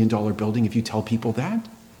 bazillion building if you tell people that.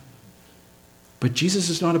 But Jesus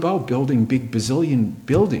is not about building big bazillion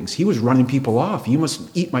buildings. He was running people off. You must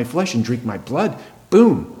eat my flesh and drink my blood.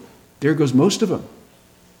 Boom. There goes most of them.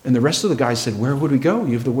 And the rest of the guys said, where would we go?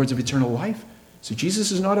 You have the words of eternal life. So Jesus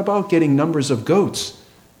is not about getting numbers of goats.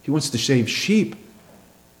 He wants to save sheep.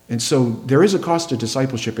 And so there is a cost to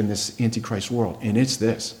discipleship in this Antichrist world, and it's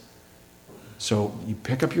this. So you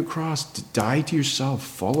pick up your cross, die to yourself,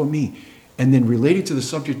 follow me. And then related to the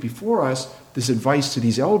subject before us, this advice to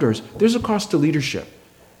these elders, there's a cost to leadership.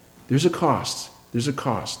 There's a cost. There's a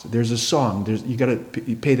cost. There's a song. You got to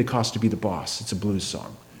pay the cost to be the boss. It's a blues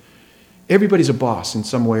song. Everybody's a boss in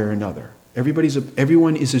some way or another.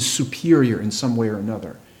 Everyone is a superior in some way or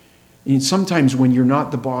another. And sometimes when you're not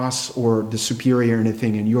the boss or the superior in a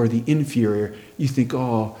thing and you're the inferior, you think,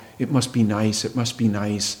 oh, it must be nice. It must be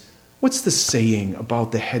nice. What's the saying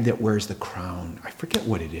about the head that wears the crown? I forget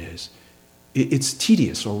what it is. It's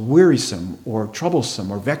tedious or wearisome or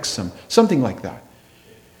troublesome or vexsome, something like that.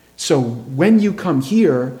 So when you come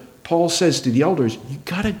here, Paul says to the elders, you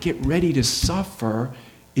got to get ready to suffer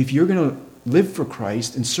if you're going to live for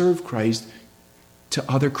Christ and serve Christ to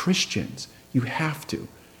other Christians. You have to.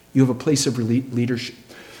 You have a place of leadership.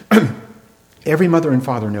 Every mother and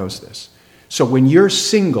father knows this. So when you're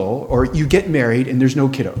single or you get married and there's no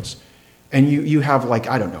kiddos, and you have, like,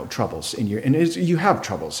 I don't know, troubles in you have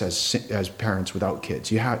troubles as parents without kids.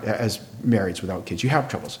 You have as marrieds without kids. You have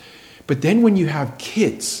troubles. But then when you have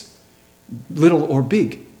kids, little or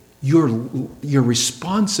big, your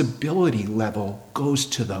responsibility level goes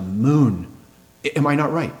to the moon. Am I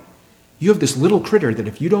not right? You have this little critter that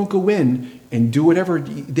if you don't go in and do whatever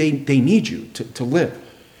they need you to live.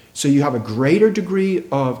 So you have a greater degree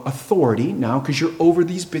of authority now because you're over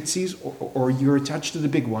these bitsies or you're attached to the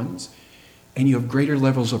big ones. and you have greater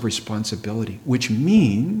levels of responsibility, which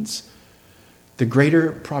means the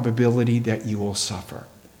greater probability that you will suffer.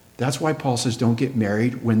 That's why Paul says don't get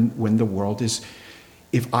married when the world is...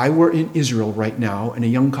 If I were in Israel right now and a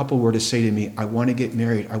young couple were to say to me, I want to get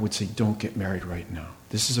married, I would say, don't get married right now.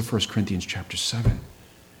 This is 1 Corinthians chapter 7.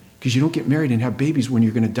 Because you don't get married and have babies when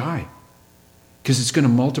you're going to die. Because it's going to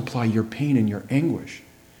multiply your pain and your anguish.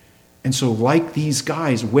 And so like these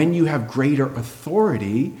guys, when you have greater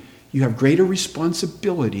authority, you have greater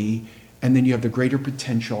responsibility, and then you have the greater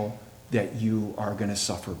potential that you are going to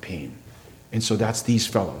suffer pain. And so that's these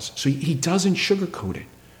fellows. So he doesn't sugarcoat it.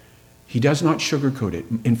 He does not sugarcoat it.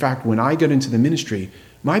 In fact, when I got into the ministry,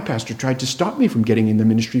 my pastor tried to stop me from getting in the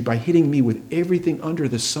ministry by hitting me with everything under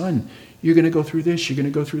the sun. You're going to go through this, you're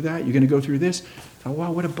going to go through that, you're going to go through this. I thought,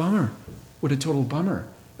 wow, what a bummer. What a total bummer.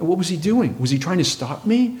 And what was he doing? Was he trying to stop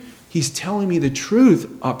me? He's telling me the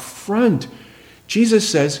truth up front. Jesus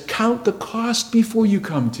says, count the cost before you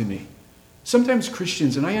come to me. Sometimes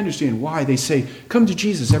Christians, and I understand why, they say, come to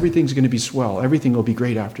Jesus, everything's going to be swell. Everything will be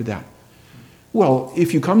great after that. Well,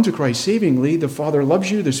 if you come to Christ savingly, the Father loves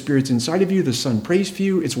you, the Spirit's inside of you, the Son prays for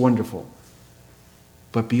you, it's wonderful.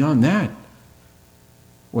 But beyond that,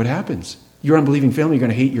 what happens? Your unbelieving family are going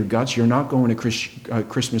to hate your guts. You're not going to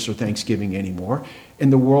Christmas or Thanksgiving anymore.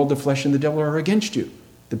 And the world, the flesh, and the devil are against you.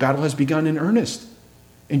 The battle has begun in earnest.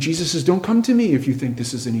 And Jesus says, don't come to me if you think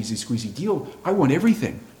this is an easy squeezy deal. I want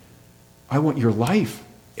everything. I want your life,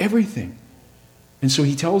 everything. And so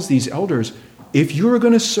he tells these elders, if you're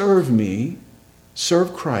going to serve me,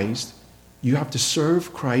 serve Christ, you have to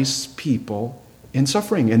serve Christ's people in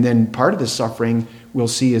suffering. And then part of the suffering we'll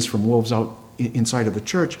see is from wolves out inside of the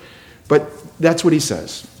church. But that's what he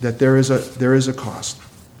says, that there is a cost.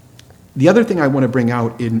 The other thing I want to bring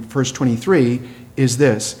out in verse 23 is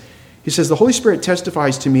this. He says, the Holy Spirit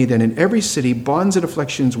testifies to me that in every city bonds and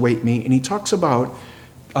afflictions wait me. And he talks about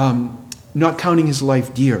not counting his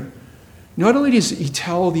life dear. Not only does he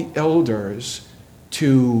tell the elders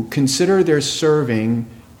to consider their serving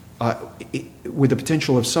with the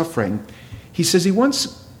potential of suffering, he says he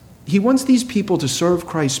wants these people to serve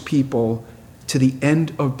Christ's people to the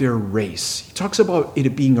end of their race. He talks about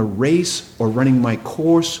it being a race or running my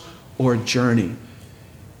course or a journey.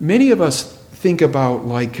 Many of us think about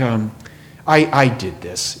like, I did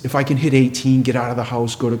this. If I can hit 18, get out of the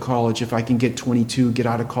house, go to college. If I can get 22, get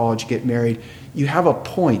out of college, get married. You have a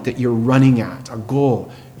point that you're running at, a goal.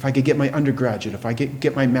 If I could get my undergraduate, if I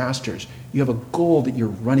get my master's, you have a goal that you're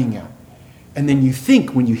running at. And then you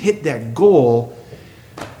think when you hit that goal,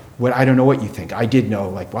 I don't know what you think. I did know,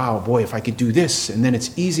 like, wow, boy, if I could do this, and then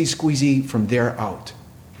it's easy squeezy from there out.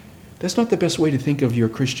 That's not the best way to think of your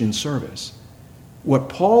Christian service. What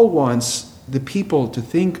Paul wants the people to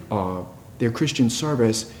think of their Christian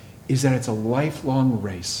service is that it's a lifelong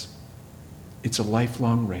race. It's a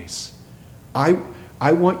lifelong race.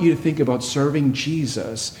 I want you to think about serving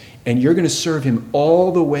Jesus, and you're going to serve him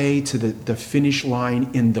all the way to the finish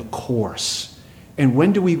line in the course. And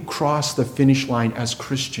when do we cross the finish line as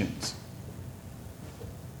Christians?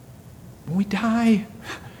 When we die.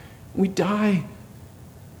 We die.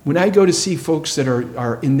 When I go to see folks that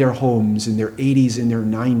are in their homes, in their 80s, in their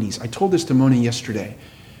 90s, I told this to Mona yesterday.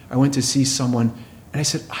 I went to see someone, and I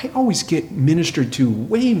said, I always get ministered to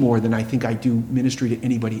way more than I think I do ministry to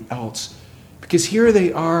anybody else. Because here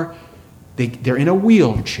they are, they're in a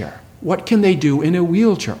wheelchair. What can they do in a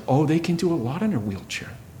wheelchair? Oh, they can do a lot in a wheelchair.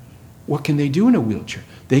 What can they do in a wheelchair?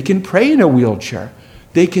 They can pray in a wheelchair.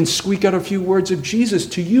 They can squeak out a few words of Jesus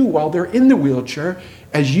to you while they're in the wheelchair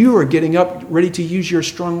as you are getting up ready to use your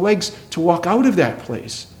strong legs to walk out of that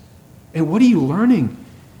place. And what are you learning?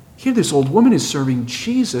 Here this old woman is serving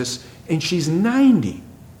Jesus and she's 90.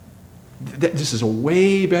 This is a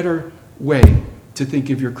way better way to think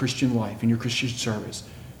of your Christian life and your Christian service.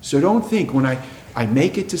 So don't think when I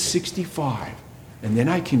make it to 65 and then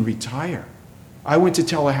I can retire. I went to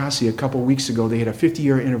Tallahassee a couple weeks ago. They had a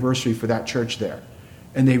 50-year anniversary for that church there.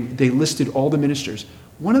 And they listed all the ministers.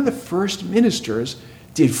 One of the first ministers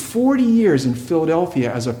did 40 years in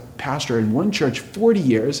Philadelphia as a pastor in one church, 40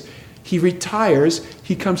 years. He retires.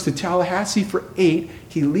 He comes to Tallahassee for 8.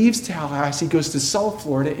 He leaves Tallahassee, goes to South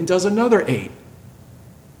Florida, and does another 8.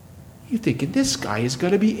 You're thinking, this guy is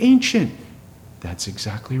going to be ancient. That's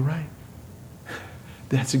exactly right.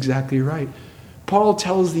 That's exactly right. Paul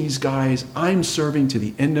tells these guys, I'm serving to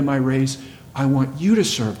the end of my race. I want you to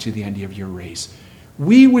serve to the end of your race.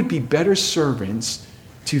 We would be better servants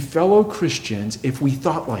to fellow Christians if we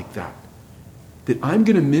thought like that. That I'm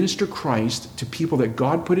going to minister Christ to people that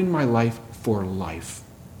God put in my life for life.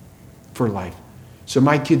 For life. So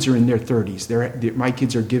my kids are in their 30s. My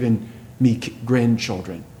kids are giving me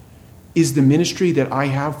grandchildren. Is the ministry that I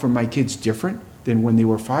have for my kids different than when they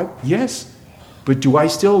were 5? Yes. But do I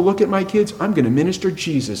still look at my kids? I'm going to minister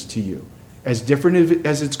Jesus to you, as different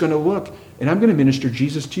as it's going to look. And I'm going to minister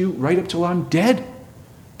Jesus to you right up till I'm dead.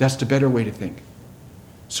 That's the better way to think.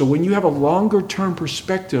 So when you have a longer term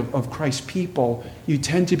perspective of Christ's people, you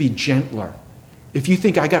tend to be gentler. If you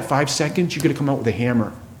think I got 5 seconds, you're going to come out with a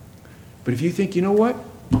hammer. But if you think, you know what?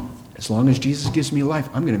 As long as Jesus gives me life,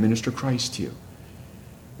 I'm going to minister Christ to you.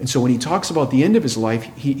 And so when he talks about the end of his life,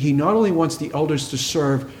 he not only wants the elders to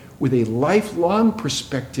serve with a lifelong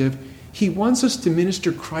perspective, he wants us to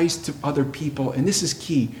minister Christ to other people, and this is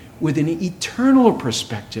key, with an eternal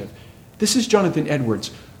perspective. This is Jonathan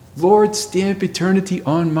Edwards. Lord, stamp eternity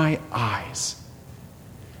on my eyes.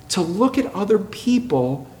 To look at other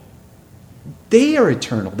people, they are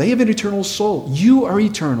eternal. They have an eternal soul. You are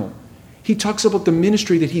eternal. He talks about the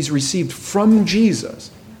ministry that he's received from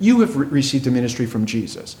Jesus. You have received a ministry from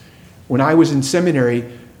Jesus. When I was in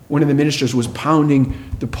seminary, one of the ministers was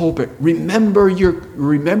pounding the pulpit. Remember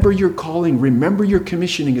your calling. Remember your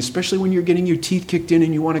commissioning, especially when you're getting your teeth kicked in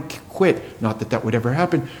and you want to quit. Not that that would ever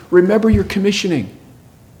happen. Remember your commissioning.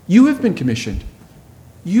 You have been commissioned.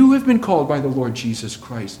 You have been called by the Lord Jesus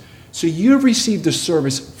Christ. So you have received a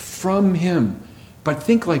service from him. But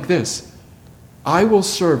think like this. I will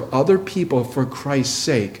serve other people for Christ's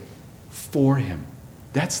sake for him.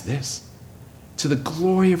 That's this. To the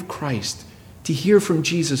glory of Christ. To hear from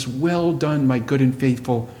Jesus, well done, my good and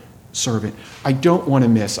faithful servant. I don't want to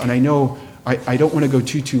miss, and I know I don't want to go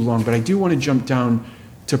too long, but I do want to jump down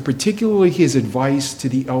to particularly his advice to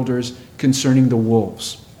the elders concerning the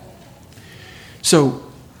wolves. So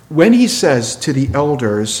when he says to the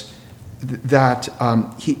elders that,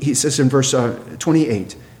 he says in verse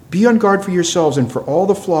 28, be on guard for yourselves and for all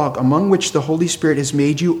the flock among which the Holy Spirit has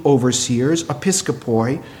made you overseers,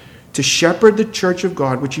 episkopoi, to shepherd the church of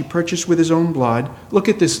God, which he purchased with his own blood. Look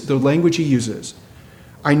at this, the language he uses.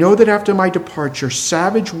 I know that after my departure,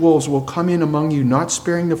 savage wolves will come in among you, not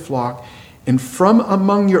sparing the flock, and from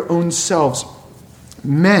among your own selves,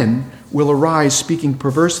 men will arise, speaking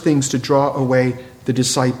perverse things to draw away the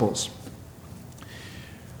disciples.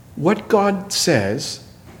 What God says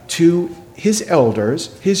to his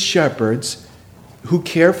elders, his shepherds, who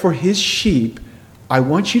care for his sheep, I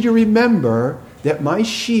want you to remember that my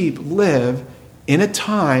sheep live in a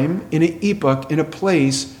time, in an epoch, in a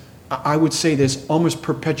place, I would say this, almost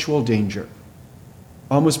perpetual danger.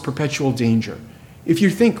 Almost perpetual danger. If you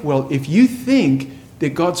think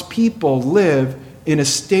that God's people live in a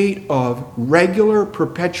state of regular,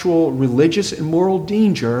 perpetual, religious and moral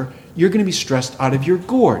danger, you're going to be stressed out of your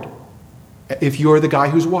gourd. If you're the guy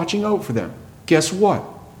who's watching out for them. Guess what?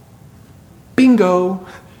 Bingo!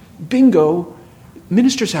 Bingo!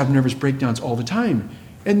 Ministers have nervous breakdowns all the time.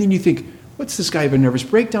 And then you think, what's this guy have a nervous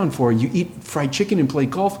breakdown for? You eat fried chicken and play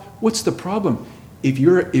golf. What's the problem? If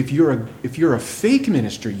you're a fake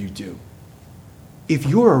minister, you do. If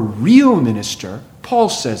you're a real minister, Paul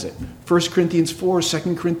says it. 1 Corinthians 4,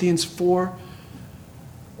 2 Corinthians 4.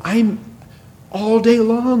 All day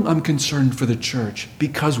long, I'm concerned for the church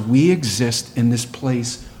because we exist in this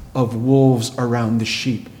place of wolves around the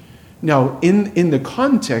sheep. Now, in the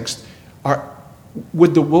context,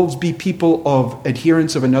 would the wolves be people of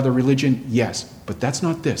adherents of another religion? Yes, but that's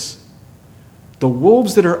not this. The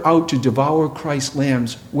wolves that are out to devour Christ's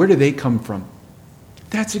lambs, where do they come from?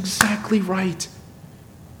 That's exactly right.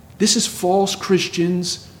 This is false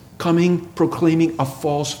Christians coming, proclaiming a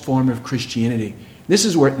false form of Christianity. This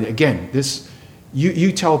is where, again,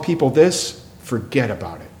 you tell people this, forget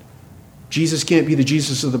about it. Jesus can't be the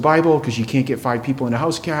Jesus of the Bible because you can't get 5 people in a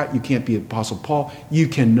house cat. You can't be Apostle Paul. You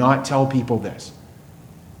cannot tell people this.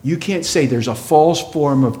 You can't say there's a false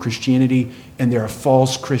form of Christianity and there are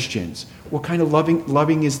false Christians. What kind of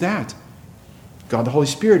loving is that? God the Holy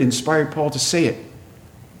Spirit inspired Paul to say it.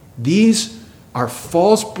 These are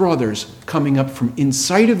false brothers coming up from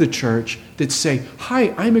inside of the church that say,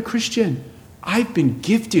 hi, I'm a Christian. I've been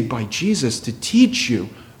gifted by Jesus to teach you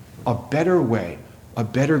a better way, a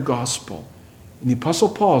better gospel. And the Apostle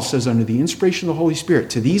Paul says under the inspiration of the Holy Spirit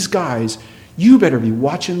to these guys, you better be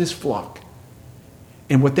watching this flock.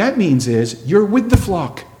 And what that means is you're with the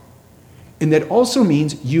flock. And that also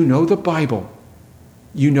means you know the Bible.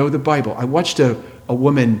 You know the Bible. I watched a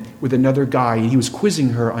woman with another guy, and he was quizzing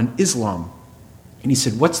her on Islam. And he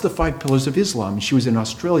said, what's the 5 pillars of Islam? And she was in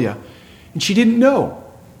Australia. And she didn't know.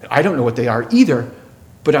 I don't know what they are either,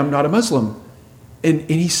 but I'm not a Muslim. And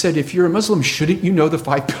he said, if you're a Muslim, shouldn't you know the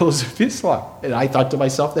 5 pillars of Islam? And I thought to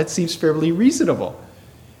myself, that seems fairly reasonable.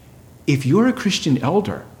 If you're a Christian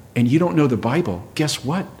elder and you don't know the Bible, guess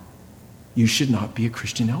what? You should not be a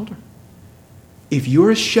Christian elder. If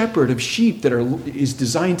you're a shepherd of sheep that is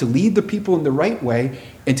designed to lead the people in the right way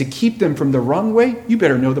and to keep them from the wrong way, you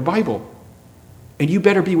better know the Bible. And you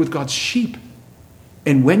better be with God's sheep.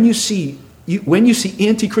 And when you see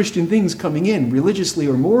anti-Christian things coming in, religiously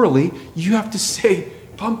or morally, you have to say,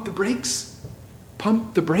 pump the brakes.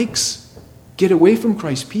 Pump the brakes. Get away from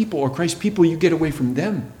Christ's people, or Christ's people, you get away from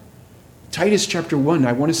them. Titus chapter 1,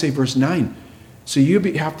 I want to say verse 9. So you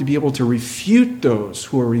have to be able to refute those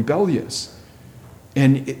who are rebellious.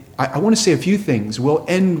 And I want to say a few things. We'll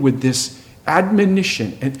end with this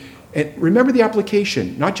admonition. And remember the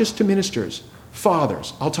application, not just to ministers,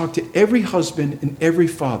 fathers. I'll talk to every husband and every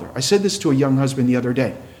father. I said this to a young husband the other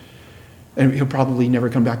day, and he'll probably never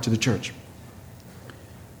come back to the church.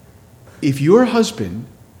 If you're a husband,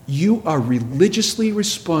 you are religiously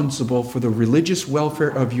responsible for the religious welfare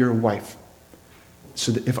of your wife.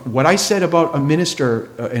 So if what I said about a minister,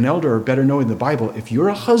 an elder, better know in the Bible, if you're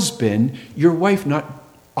a husband, your wife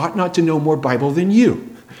ought not to know more Bible than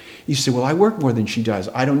you. You say, well, I work more than she does.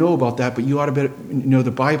 I don't know about that, but you ought to know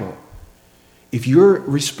the Bible. If you're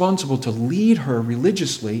responsible to lead her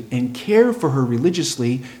religiously and care for her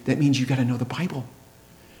religiously, that means you got to know the Bible.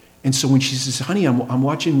 And so when she says, honey, I'm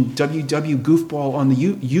watching WW Goofball on the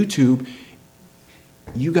YouTube,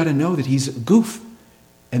 you got to know that he's a goof.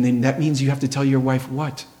 And then that means you have to tell your wife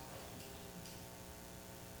what?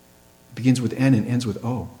 It begins with N and ends with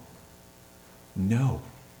O. No.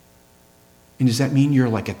 And does that mean you're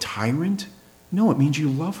like a tyrant? No, it means you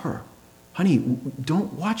love her. Honey,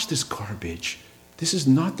 don't watch this garbage. This is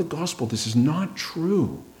not the gospel. This is not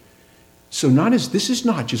true. So this is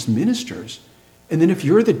not just ministers. And then if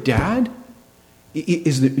you're the dad,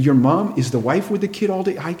 your mom is the wife with the kid all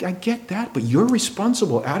day. I get that, but you're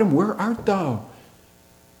responsible. Adam, where art thou?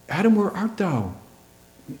 Adam, where art thou?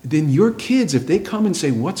 Then your kids, if they come and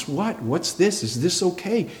say, what's what? What's this? Is this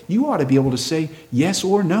okay? You ought to be able to say yes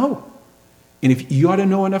or no. And if you ought to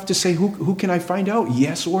know enough to say, who can I find out?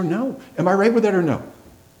 Yes or no. Am I right with that or no?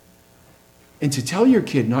 And to tell your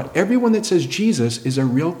kid, not everyone that says Jesus is a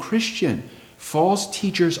real Christian. False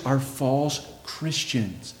teachers are false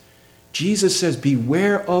Christians. Jesus says,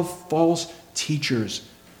 beware of false teachers.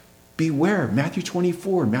 Beware. Matthew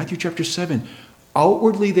 24, Matthew chapter 7.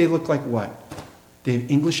 Outwardly, they look like what? They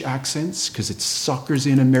have English accents because it suckers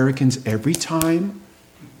in Americans every time.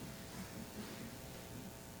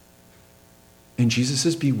 And Jesus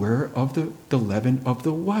says, beware of the leaven of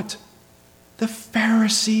the what? The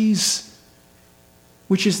Pharisees,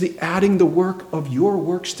 which is the adding the work of your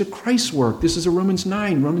works to Christ's work. This is a Romans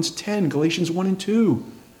 9, Romans 10, Galatians 1 and 2.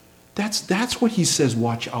 That's what he says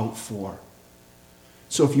watch out for.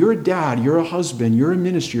 So if you're a dad, you're a husband, you're a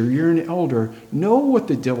minister, you're an elder, know what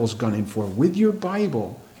the devil's gunning for with your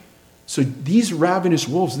Bible. So these ravenous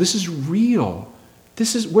wolves, this is real.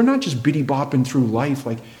 We're not just bitty-bopping through life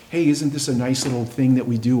like, hey, isn't this a nice little thing that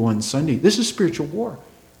we do on Sunday? This is spiritual war.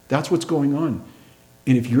 That's what's going on.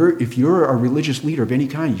 And if you're a religious leader of any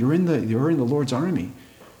kind, you're in the Lord's army.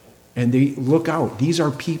 And they look out. These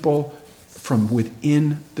are people from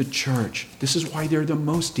within the church. This is why they're the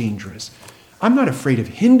most dangerous. I'm not afraid of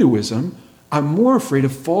Hinduism. I'm more afraid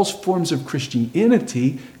of false forms of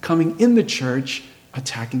Christianity coming in the church,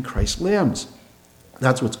 attacking Christ's lambs.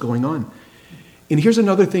 That's what's going on. And here's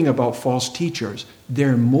another thing about false teachers.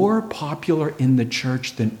 They're more popular in the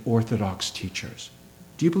church than Orthodox teachers.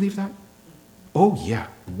 Do you believe that? Oh, yeah,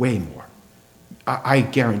 way more. I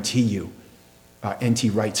guarantee you, N.T.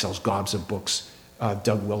 Wright sells gobs of books.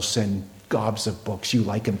 Doug Wilson, gobs of books. You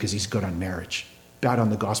like him because he's good on marriage. Bad on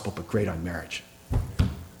the gospel, but great on marriage.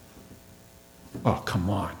 Oh, come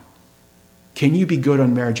on. Can you be good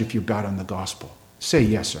on marriage if you're bad on the gospel? Say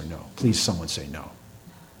yes or no. Please, someone say no.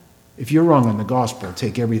 If you're wrong on the gospel,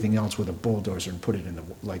 take everything else with a bulldozer and put it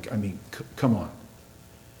in come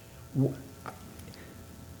on.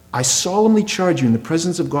 I solemnly charge you in the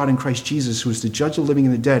presence of God in Christ Jesus, who is to judge the living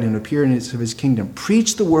and the dead and appear in his kingdom.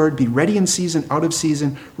 Preach the word, be ready in season, out of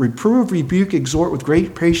season, reprove, rebuke, exhort with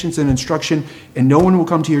great patience and instruction, and no one will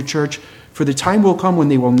come to your church. For the time will come when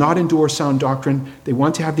they will not endure sound doctrine. They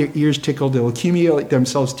want to have their ears tickled. They'll accumulate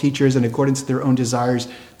themselves teachers in accordance to their own desires.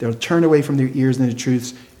 They'll turn away from their ears and the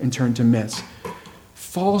truths and turn to myths.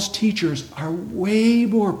 False teachers are way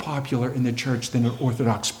more popular in the church than an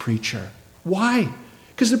Orthodox preacher. Why?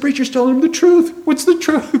 Because the preacher's telling them the truth. What's the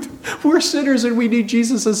truth? We're sinners and we need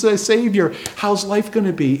Jesus as a Savior. How's life going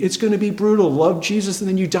to be? It's going to be brutal. Love Jesus and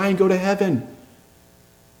then you die and go to heaven.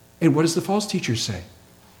 And what does the false teacher say?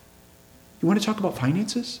 You want to talk about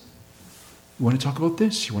finances? You want to talk about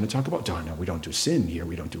this? You want to talk about, no, we don't do sin here.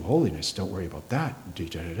 We don't do holiness. Don't worry about that.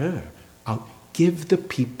 I'll give the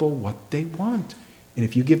people what they want. And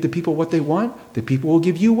if you give the people what they want, the people will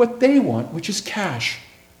give you what they want, which is cash.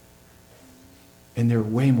 And they're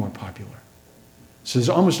way more popular. So there's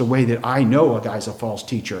almost a way that I know a guy's a false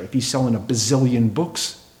teacher if he's selling a bazillion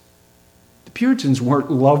books. The Puritans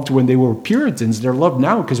weren't loved when they were Puritans. They're loved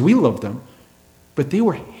now because we love them. But they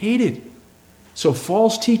were hated. So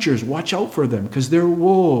false teachers, watch out for them because they're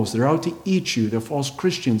wolves. They're out to eat you. They're false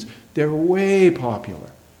Christians. They're way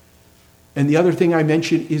popular. And the other thing I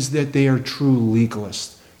mentioned is that they are true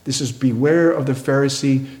legalists. This is beware of the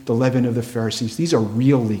Pharisee, the leaven of the Pharisees. These are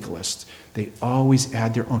real legalists. They always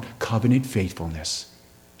add their own covenant faithfulness.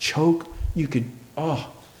 Covenant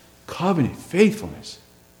faithfulness.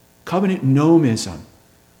 Covenant nomism.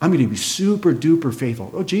 I'm going to be super duper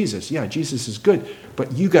faithful. Oh, Jesus, yeah, Jesus is good.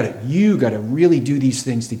 But you got to really do these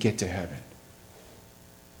things to get to heaven.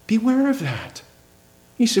 Beware of that.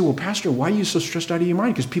 You say, well, Pastor, why are you so stressed out of your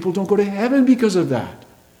mind? Because people don't go to heaven because of that.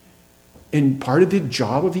 And part of the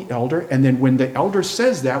job of the elder, and then when the elder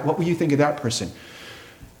says that, what will you think of that person?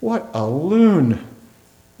 What a loon.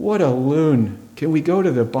 What a loon. Can we go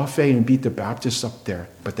to the buffet and beat the Baptists up there?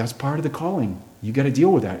 But that's part of the calling. You got to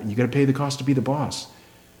deal with that. You got to pay the cost to be the boss.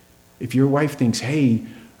 If your wife thinks, hey,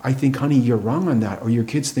 I think, honey, you're wrong on that, or your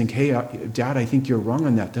kids think, hey, Dad, I think you're wrong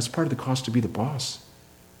on that, that's part of the cost to be the boss.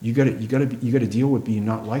 You got to deal with being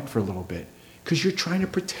not liked for a little bit because you're trying to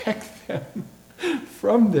protect them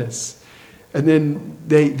from this. And then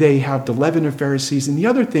they have the leaven of Pharisees. And the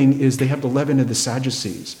other thing is they have the leaven of the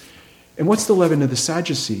Sadducees. And what's the leaven of the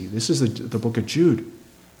Sadducee? This is the book of Jude.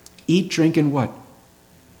 Eat, drink, and what?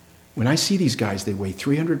 When I see these guys, they weigh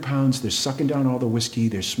 300 pounds. They're sucking down all the whiskey.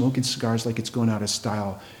 They're smoking cigars like it's going out of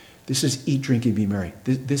style. This is eat, drink, and be merry.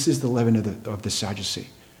 This is the leaven of the Sadducee.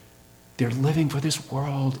 They're living for this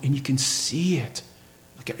world, and you can see it.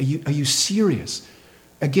 Like, are you serious?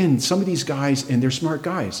 Again, some of these guys, and they're smart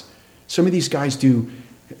guys, some of these guys do,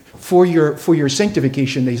 for your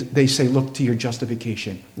sanctification, they say, look to your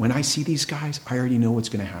justification. When I see these guys, I already know what's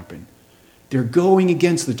going to happen. They're going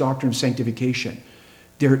against the doctrine of sanctification.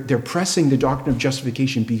 They're pressing the doctrine of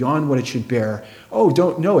justification beyond what it should bear.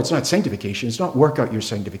 No, it's not sanctification. It's not work out your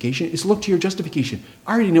sanctification. It's look to your justification.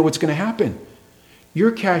 I already know what's going to happen.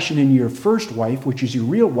 You're cashing in your first wife, which is your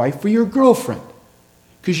real wife, for your girlfriend.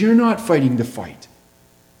 Because you're not fighting the fight.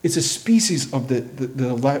 It's a species of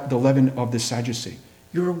the leaven of the Sadducee.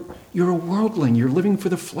 You're a worldling. You're living for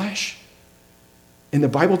the flesh. And the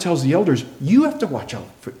Bible tells the elders, you have to watch out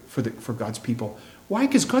for God's people. Why?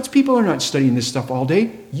 Because God's people are not studying this stuff all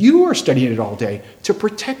day. You are studying it all day to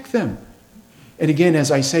protect them. And again, as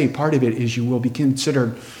I say, part of it is you will be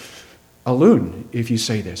considered a loon if you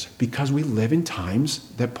say this, because we live in times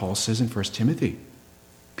that Paul says in 1 Timothy.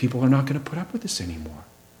 People are not going to put up with this anymore,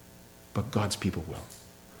 but God's people will.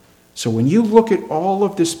 So when you look at all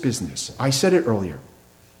of this business, I said it earlier,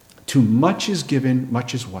 too much is given,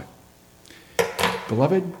 much is what?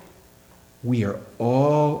 Beloved, we are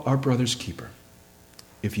all our brother's keeper.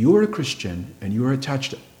 If you are a Christian and you are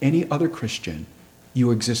attached to any other Christian,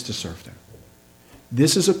 you exist to serve them.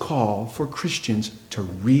 This is a call for Christians to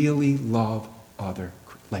really love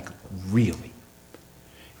really.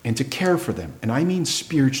 And to care for them. And I mean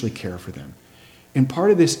spiritually care for them. And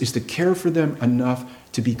part of this is to care for them enough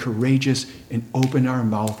to be courageous and open our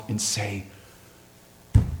mouth and say,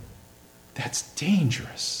 that's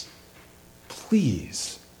dangerous.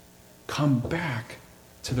 Please come back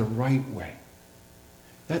to the right way.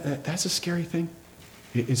 That's a scary thing.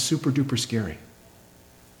 It's super duper scary.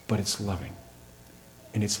 But it's loving.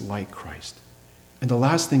 And it's like Christ. And the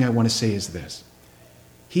last thing I want to say is this.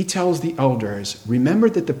 He tells the elders, remember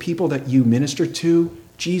that the people that you minister to,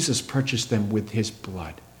 Jesus purchased them with his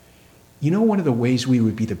blood. You know, one of the ways we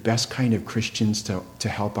would be the best kind of Christians to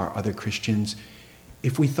help our other Christians,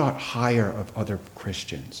 if we thought higher of other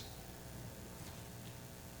Christians.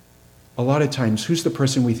 A lot of times, who's the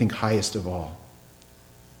person we think highest of all?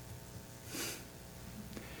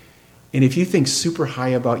 And if you think super high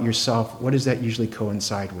about yourself, what does that usually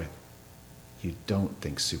coincide with? You don't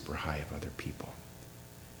think super high of other people.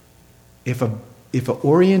 If an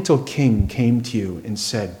Oriental king came to you and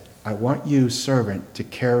said, I want you, servant, to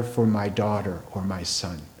care for my daughter or my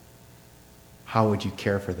son, how would you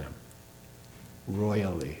care for them?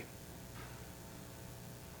 Royally.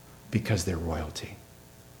 Because they're royalty.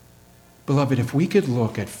 Beloved, if we could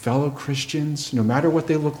look at fellow Christians, no matter what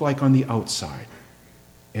they look like on the outside,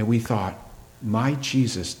 and we thought, my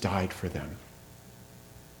Jesus died for them.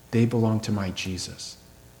 They belong to my Jesus.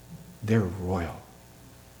 They're royal.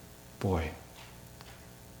 Boy,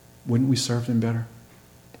 wouldn't we serve them better?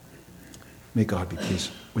 May God be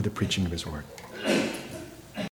pleased with the preaching of his word.